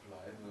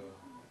apply the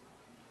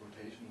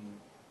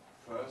rotation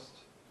first.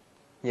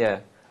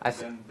 Yeah.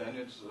 Then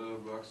it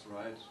works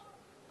right.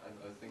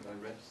 I think I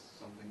read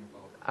something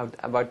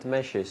about the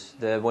meshes.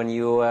 When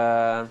you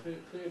Clear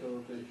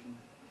rotation.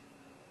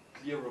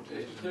 clear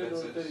rotation. Clear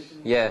That's rotation.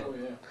 it. Yeah. Oh,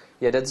 yeah.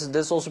 Yeah,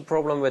 that's also a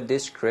problem with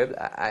this script.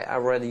 I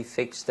already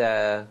fixed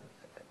and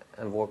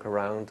work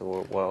around,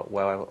 or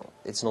well,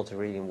 it's not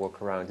really a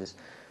work around. It's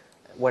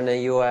when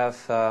you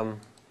have,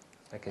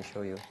 I can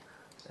show you,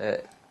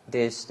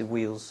 the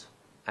wheels.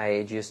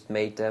 I just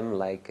made them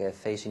like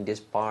facing this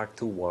part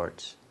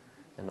towards,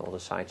 and all the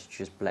sides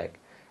just black.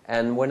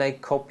 And when I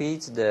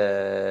copied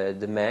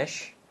the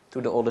mesh to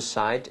the other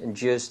side and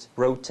just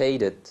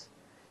rotated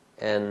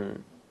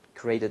and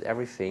created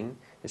everything,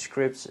 the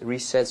script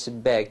resets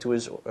it back to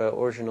its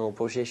original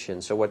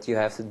position. So what you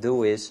have to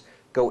do is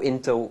go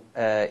into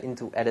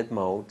edit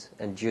mode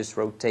and just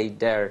rotate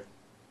there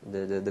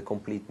the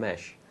complete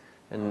mesh.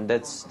 And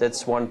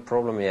that's one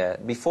problem. Yeah.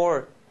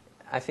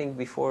 I think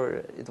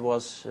before it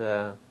was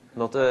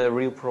not a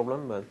real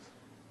problem, but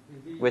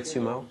Maybe with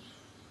sumo.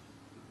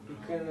 You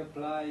can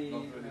apply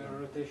really.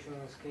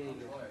 rotational scale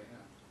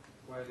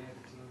while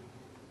editing.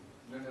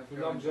 Then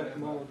In object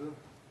mode,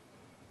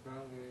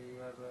 well, you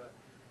have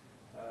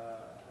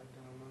I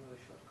don't remember the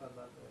shortcut,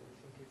 but I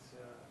think it's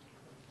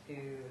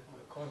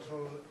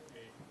Control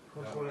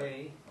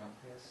A.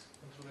 Yes,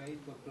 Control A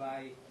to apply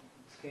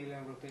scale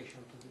and rotation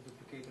to the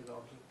duplicated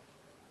object.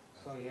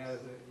 So it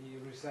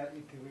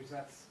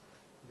resets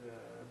the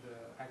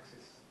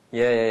axis.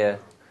 Yeah.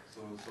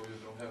 So you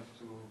don't have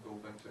to go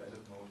back to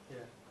edit mode.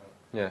 Yeah.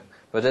 Yeah,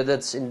 but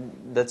that's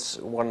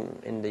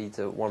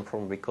one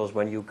problem, because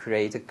when you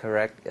create a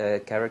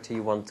character,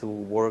 you want to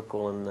work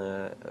on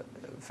a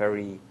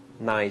very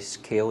nice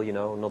scale,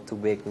 not too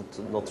big,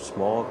 not too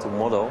small, to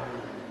model.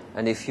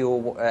 And if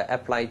you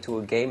apply to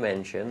a game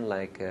engine,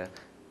 like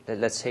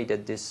let's say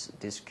that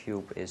this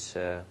cube is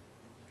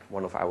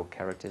one of our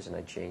characters, and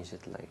I change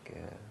it like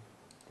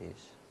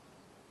this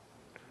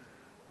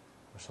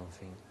or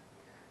something,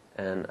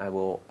 and I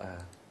will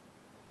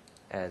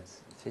add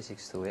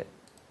physics to it.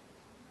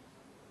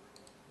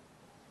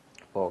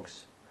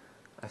 Box.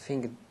 I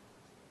think it,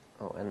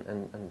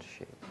 and the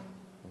shape.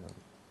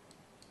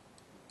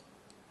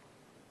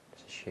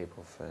 It's the shape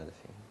of the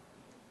thing.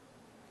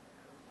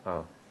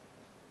 Oh.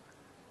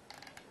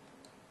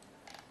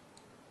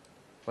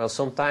 Well,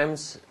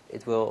 sometimes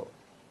it will.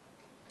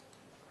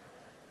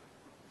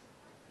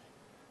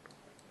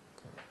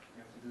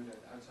 You have to do that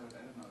outside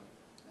edit mode.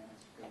 Then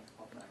it's going to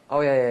pop back. Oh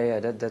yeah.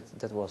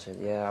 That was it.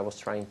 Yeah, I was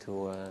trying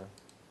to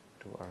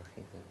archive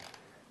it.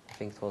 I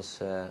think it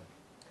was.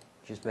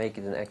 Just make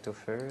it an actor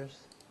first,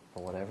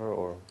 or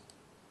whatever,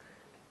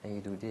 and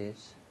you do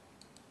this,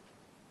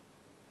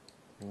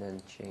 and then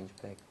change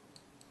back.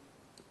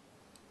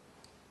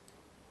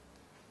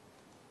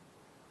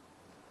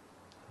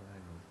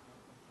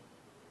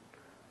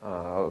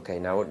 Okay,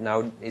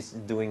 now it's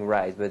doing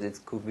right, but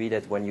it could be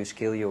that when you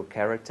scale your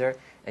character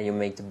and you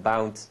make the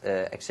bound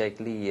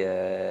exactly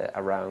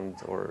around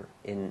or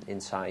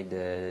inside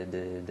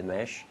the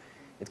mesh,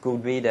 it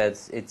could be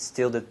that it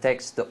still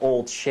detects the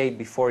old shape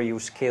before you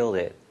scaled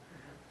it,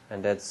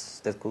 and that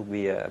could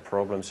be a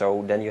problem.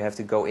 So then you have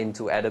to go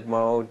into edit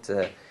mode,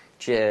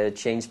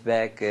 change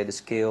back the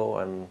scale,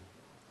 and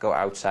go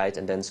outside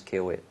and then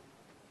scale it.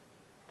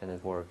 Then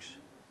it works.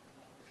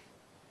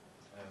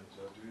 And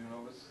do you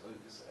know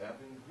is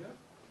Erwin here?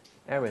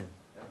 Erwin?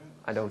 Erwin?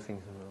 I don't think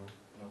so. No.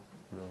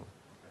 No. No. Okay.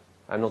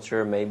 I'm not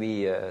sure.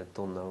 Maybe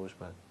Tom knows,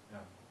 but. Yeah.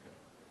 Okay.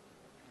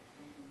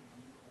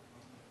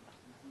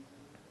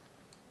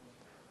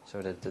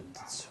 So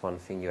that's one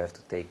thing you have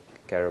to take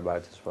care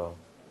about as well.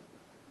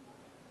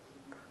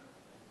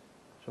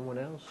 Someone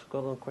else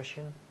got a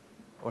question?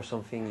 Or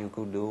something you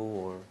could do,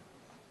 or?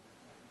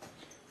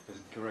 Is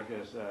it correct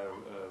as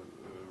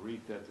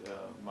read that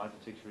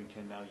multi-texturing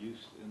can now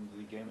use in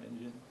the game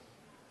engine?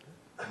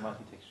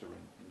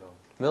 Multi-texturing,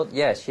 no.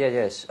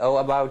 Yes. Oh,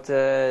 about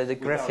the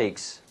Without-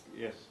 graphics.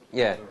 Yes.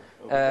 Yeah.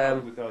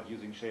 So, without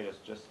using shaders,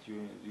 just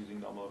using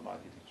normal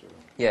multi-texturing.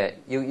 Yeah,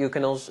 you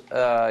can also,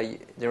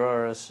 there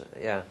are,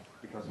 yeah.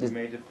 Because we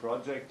made a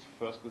project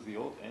first with the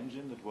old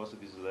engine that was a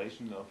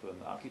visualization of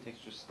an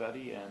architecture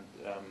study, and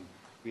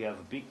we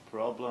have big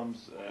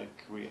problems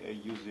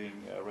using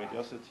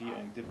radiosity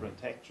and different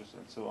textures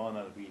and so on,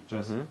 and we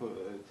just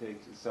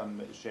take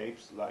some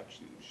shapes like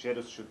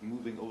shadows should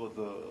moving over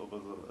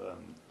the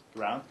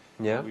ground.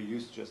 Yeah. We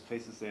use just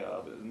faces they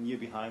are near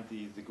behind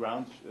the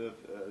ground,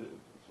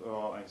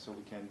 and so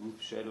we can move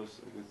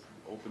shadows with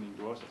opening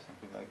doors or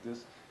something like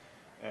this.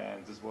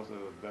 And this was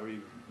a very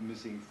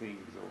missing thing,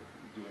 so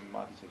doing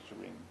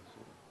multi-texturing.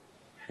 So.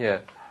 Yeah,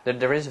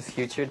 there is a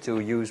future to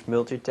use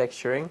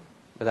multi-texturing,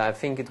 but I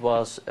think it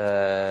was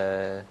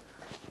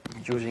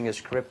using a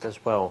script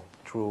as well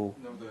through,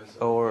 No, there's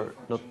or a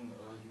not. function,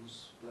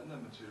 use Blender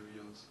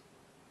materials.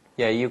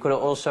 Yeah, you could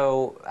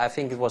also. I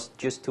think it was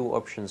just two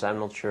options. I'm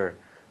not sure,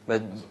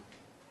 but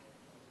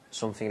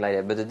something like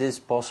that. But it is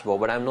possible.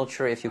 But I'm not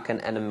sure if you can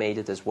animate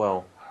it as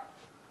well.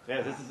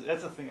 Yeah,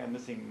 that's the thing I'm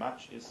missing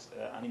much is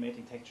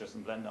animating textures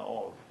in Blender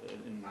or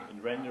in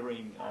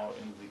rendering or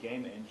in the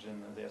game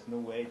engine. There's no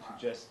way to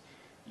just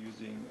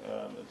using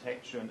a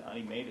texture and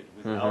animate it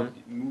without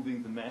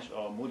moving the mesh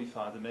or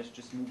modify the mesh,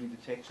 just moving the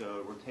texture,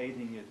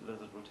 rotating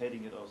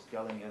it or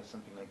scaling it,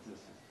 something like this.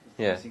 It's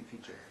a missing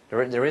feature.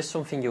 There is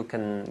something you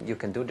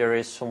can do. There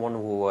is someone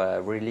who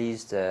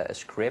released a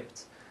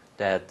script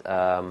that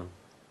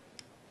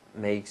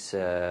makes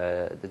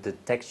the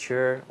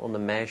texture on the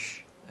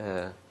mesh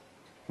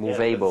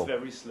movable. Yeah,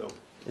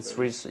 it's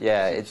very slow.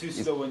 It's too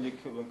slow when the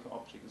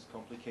object is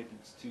complicated.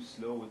 It's too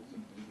slow. It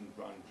doesn't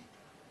run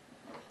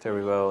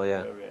very well.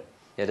 Yeah, very well.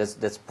 yeah.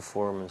 That's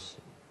performance.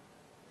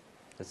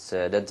 That's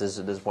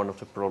one of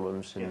the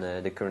problems in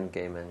the current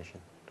game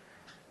engine.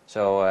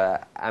 So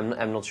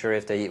I'm not sure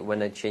if when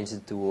they changed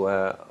it to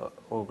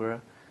Ogre,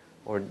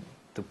 or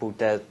to put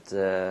that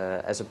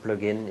as a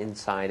plugin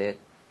inside it,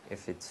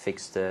 if it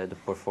fixed the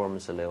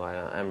performance a little.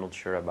 I'm not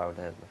sure about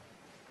that.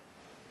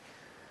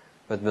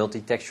 But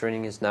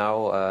multi-texturing is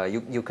now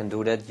you can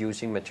do that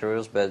using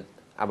materials, but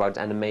about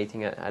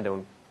animating I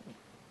don't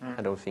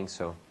think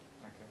so.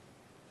 Okay.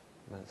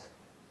 But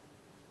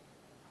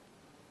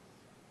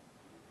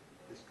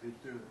The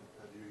script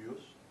that you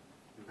use,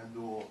 you can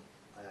do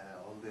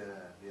all the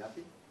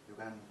API. You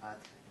can add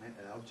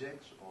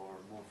objects or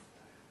move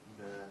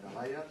the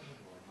layers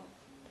or not.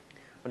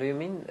 what do you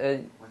mean?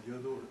 When you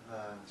do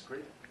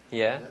script,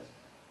 Yeah. yes,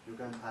 you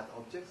can add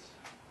objects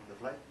on the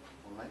fly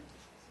online.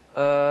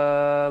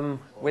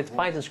 With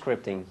Python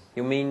scripting,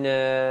 you mean?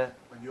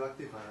 When you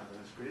active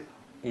a script,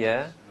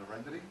 Yeah. in the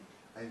rendering,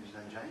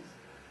 engines,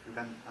 you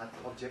can add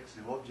objects,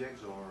 new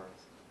objects, or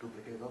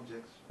duplicate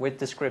objects. With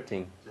the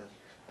scripting?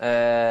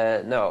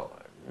 Yes. No,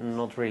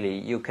 not really.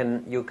 You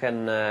can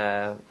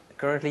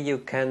currently you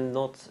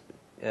cannot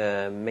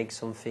make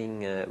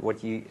something.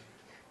 What you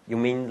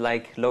mean,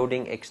 like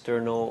loading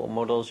external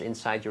models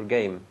inside your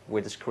game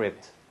with a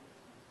script?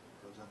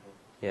 For example.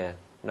 Yeah.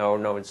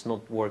 No, it's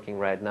not working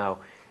right now.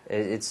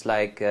 It's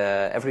like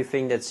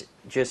everything that's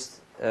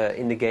just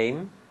in the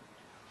game.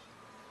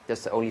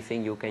 That's the only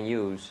thing you can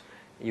use.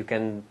 You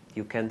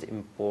can't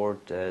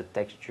import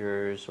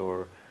textures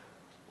or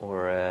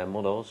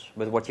models.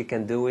 But what you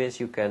can do is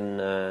you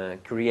can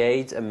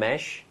create a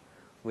mesh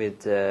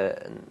with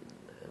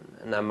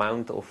an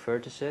amount of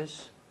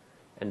vertices,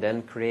 and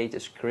then create a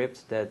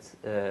script that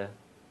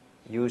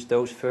use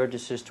those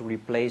vertices to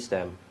replace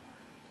them.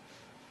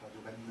 But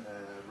you can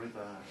read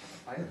a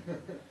file.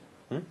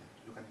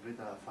 You can read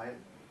a file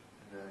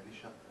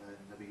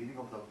in the beginning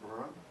of the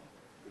program.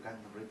 You can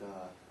read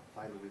a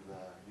file with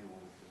the new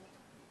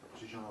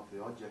position of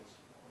the objects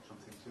or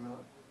something similar.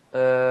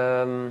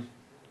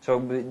 So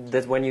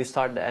that when you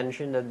start the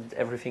engine, that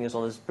everything is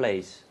on its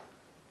place,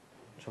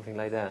 something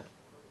like that.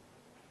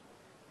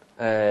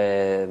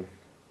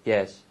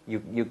 Yes,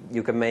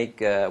 you can make.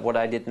 What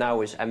I did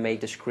now is I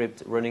made the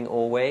script running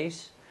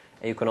always,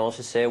 and you can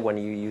also say when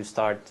you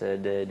start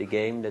the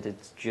game that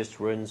it just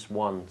runs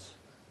once.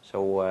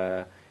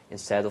 So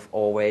instead of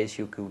always,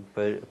 you could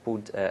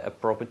put a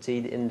property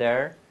in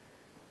there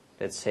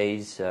that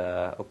says,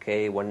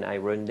 okay, when I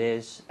run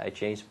this, I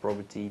change the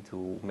property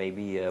to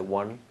maybe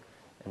 1,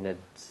 and that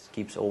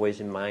keeps always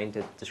in mind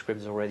that the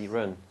script is already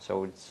run.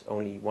 So it's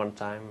only one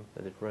time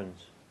that it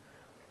runs.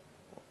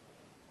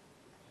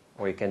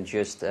 Or you can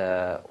just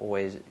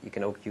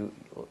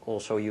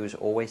also use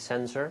always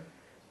sensor,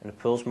 and the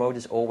pulse mode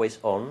is always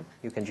on.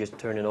 You can just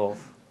turn it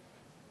off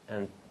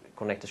and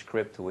connect the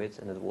script to it,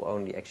 and it will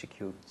only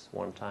execute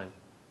one time.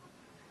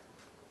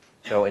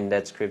 So in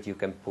that script you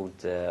can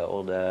put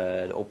all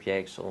the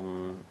objects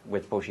on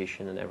with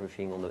position and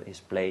everything on his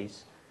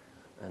place,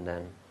 and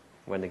then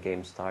when the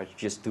game starts,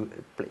 just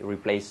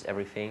replace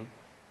everything,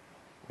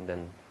 and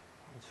then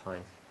it's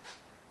fine.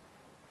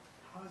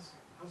 How's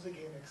the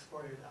game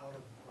exported out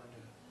of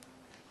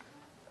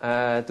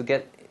Blender? To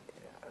get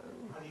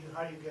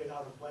How do you get it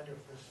out of Blender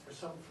for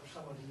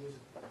someone to use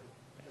it that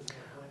doesn't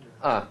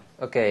have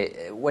Blender? Okay.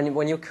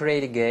 When you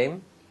create a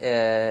game,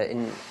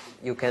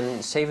 you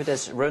can save it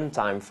as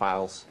runtime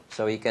files.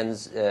 So you can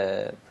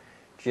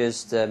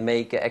just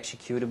make it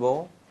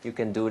executable. You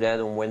can do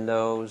that on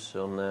Windows,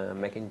 on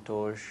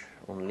Macintosh,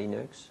 on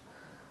Linux.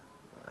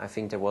 I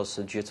think there was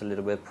just a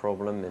little bit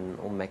problem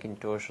on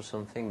Macintosh or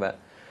something. But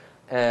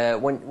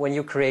when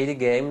you create a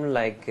game,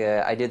 like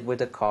I did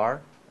with a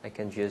car, I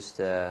can just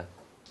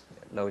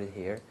load it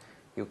here.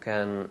 You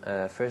can,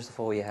 first of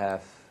all, you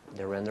have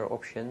the render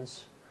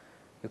options.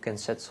 You can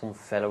set some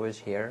values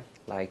here,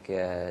 like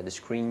the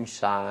screen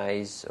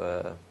size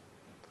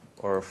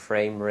or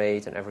frame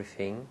rate and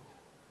everything,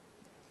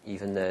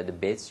 even the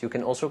bits. You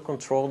can also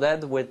control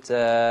that with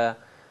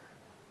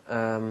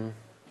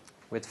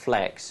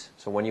flags.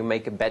 So when you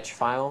make a batch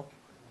file,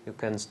 you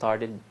can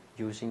start it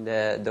using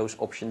those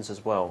options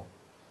as well.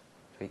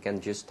 So you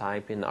can just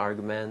type in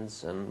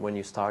arguments, and when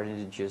you start it,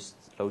 it just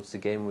loads the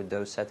game with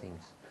those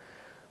settings.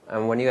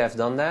 And when you have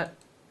done that,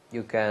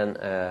 you can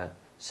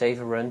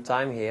save a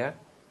runtime here.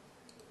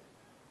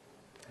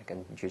 I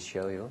can just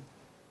show you.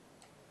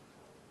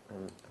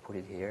 And I put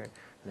it here,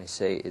 and I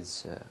say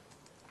it's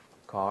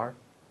car.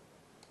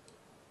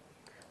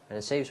 And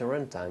it saves a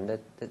runtime.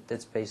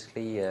 That's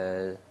basically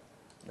the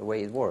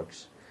way it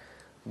works.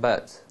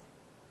 But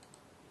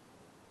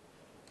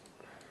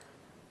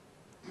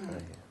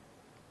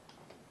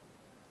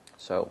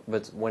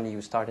but when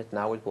you start it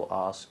now, it will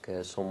ask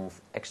some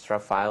extra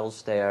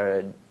files. They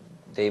are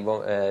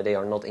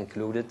not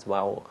included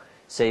while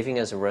saving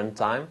as a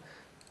runtime.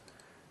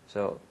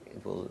 So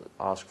it will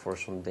ask for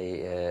some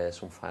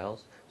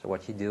files. So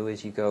what you do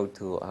is you go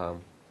to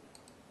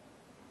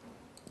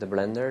the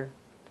Blender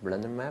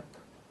map,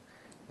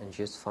 and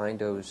just find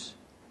those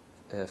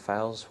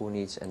files who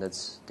needs, and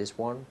that's this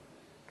one,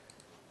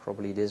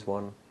 probably this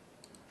one,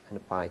 and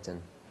the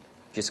Python.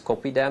 Just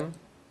copy them.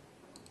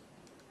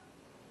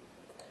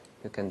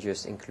 You can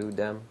just include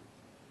them.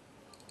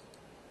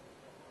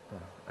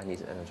 Oh, I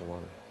need another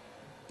one.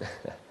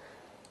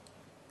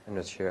 I'm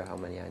not sure how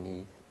many I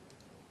need.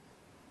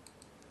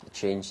 It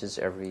changes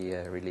every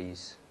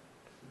release.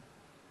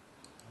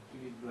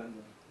 You need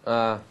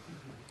Blender.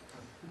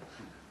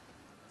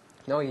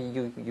 No,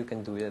 you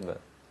can do it, but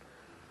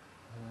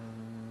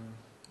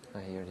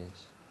here it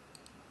is.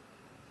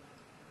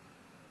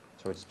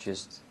 So it's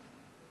just,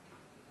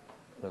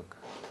 look,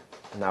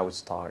 now it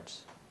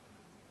starts.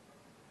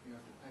 You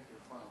have to pack your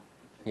file.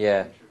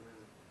 Yeah.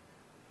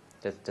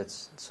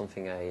 That's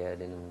something I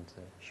didn't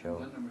show.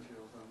 Blender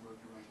materials don't work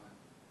in runtime.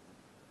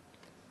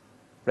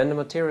 Blender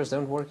materials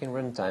don't work in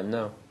runtime,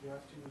 no. You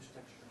have to use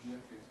textures. You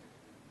have to use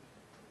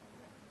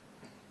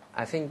textures.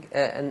 I think,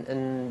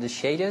 and the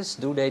shaders,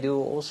 do they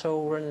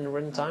also run in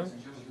runtime? Just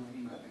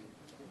UV, I think.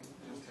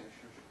 Just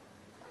textures.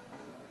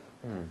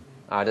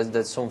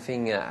 That's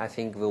something I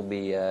think will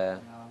be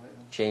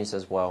changed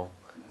as well.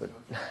 But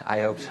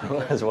I hope so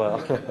as well.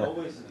 You can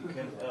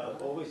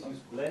always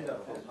use Blender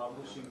for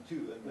publishing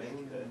too, and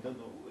make.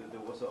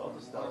 There was another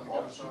stuff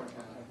option.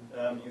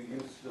 You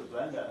use the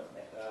Blender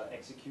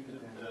executed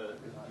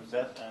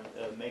that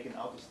and make an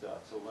auto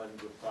start. So when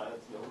the file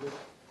is loaded,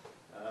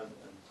 and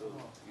so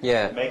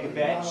you make a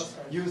batch.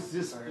 Use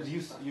this.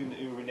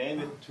 You rename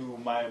it to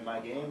my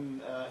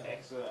game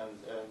exe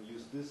and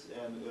use this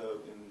and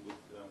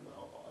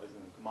as a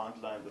command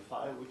line the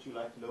file which you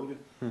like loaded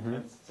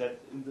and set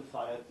in the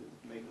file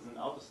to make it an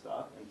auto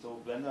start, and so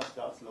Blender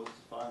starts loads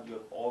the file and you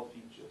have all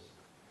features.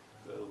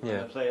 So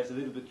Blender Play is a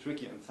little bit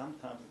tricky and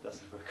sometimes it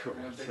doesn't work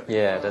correctly.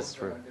 Yeah, that's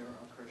true. They are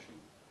crashing.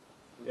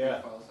 The Yeah.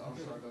 big files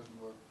outside doesn't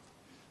work.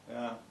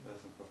 Yeah,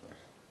 that's a problem.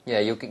 Yeah,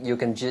 you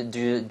can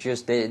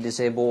just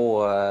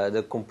disable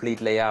the complete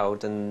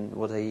layout, and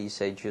what he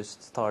said,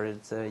 just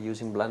started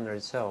using Blender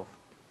itself.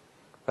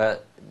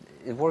 But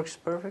it works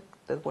perfect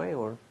that way,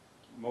 or?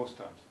 Most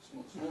times.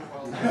 Small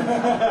files,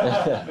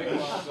 big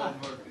files don't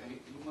work.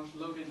 You must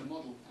load in the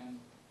model and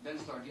then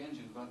start the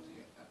engine, but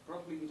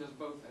probably he does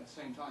both at the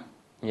same time.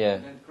 Yeah.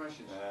 And then it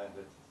crashes.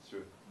 That's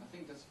true. I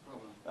think that's the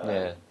problem.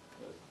 Yeah.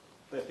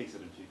 They fix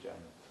it in future.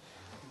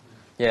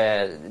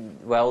 Yeah,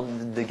 well,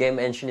 the game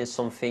engine is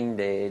something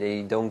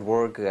they don't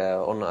work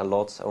on a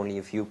lot. Only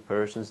a few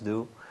persons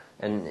do,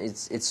 and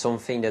it's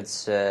something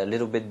that's a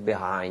little bit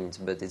behind,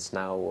 but it's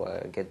now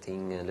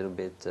getting a little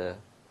bit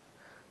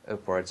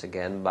upwards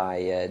again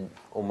by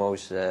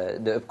almost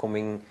the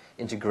upcoming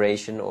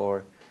integration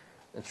or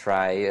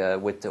try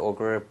with the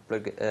Augur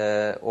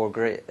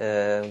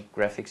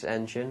graphics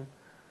engine,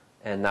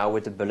 and now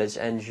with the Bullets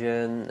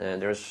engine.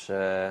 There's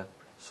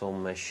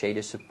some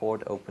shader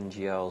support,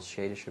 OpenGL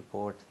shader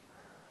support.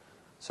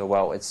 So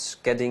well, it's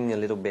getting a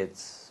little bit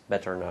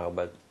better now,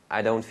 but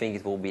I don't think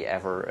it will be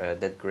ever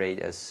that great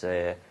as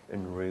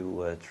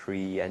Unreal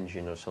 3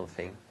 engine or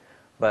something.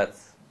 But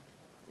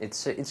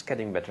it's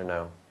getting better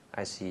now.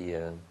 I see.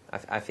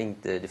 I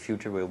think the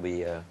future will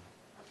be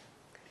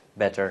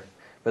better.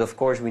 But of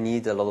course, we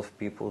need a lot of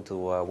people to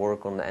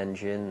work on the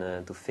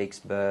engine, to fix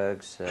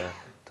bugs,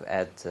 to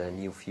add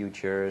new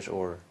features,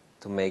 or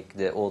to make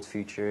the old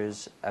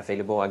features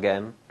available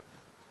again.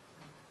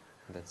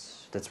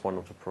 That's one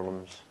of the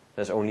problems.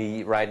 There's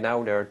only right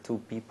now there are 2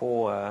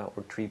 people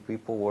or 3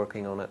 people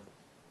working on it.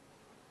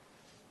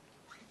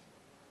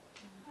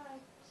 Hi,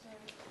 sorry.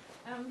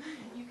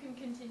 You can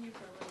continue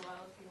for a little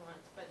while if you want,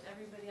 but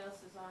everybody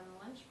else is on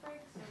lunch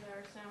break, so there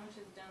are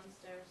sandwiches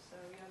downstairs. So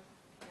you have,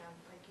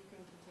 like you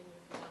can continue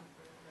if you want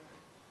for another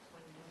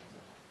 20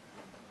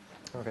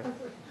 minutes. Okay.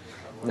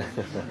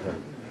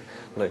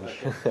 Lunch.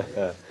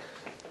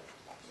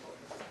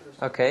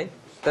 Okay,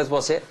 that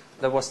was it.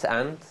 That was the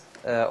end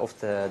of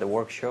the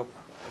workshop,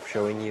 of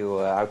showing you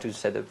how to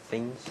set up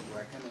things.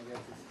 Where can I get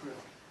the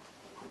script?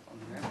 On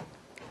the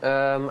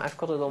net? I've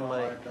got it on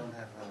my... I don't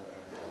have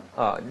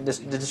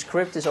the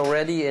script is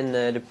already in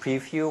the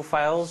preview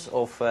files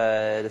of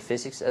the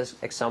physics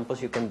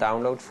examples you can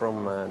download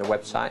from the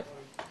website.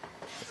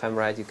 If I'm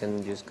right, you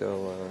can just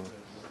go...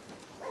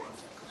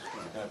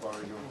 Can I borrow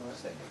your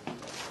set?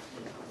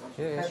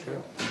 Yeah,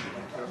 sure.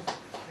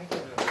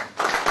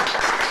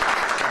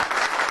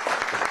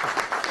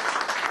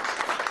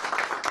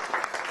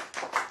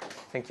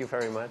 Thank you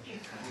very much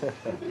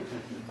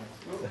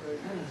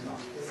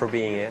for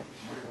being here.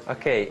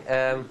 Okay,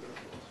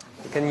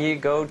 can you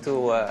go to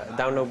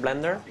download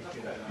Blender?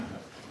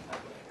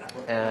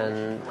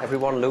 And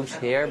everyone looks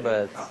here,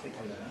 but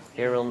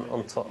here on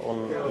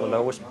the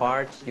lowest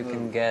part you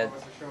can get,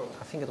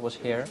 I think it was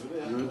here.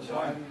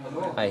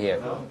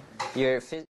 Here.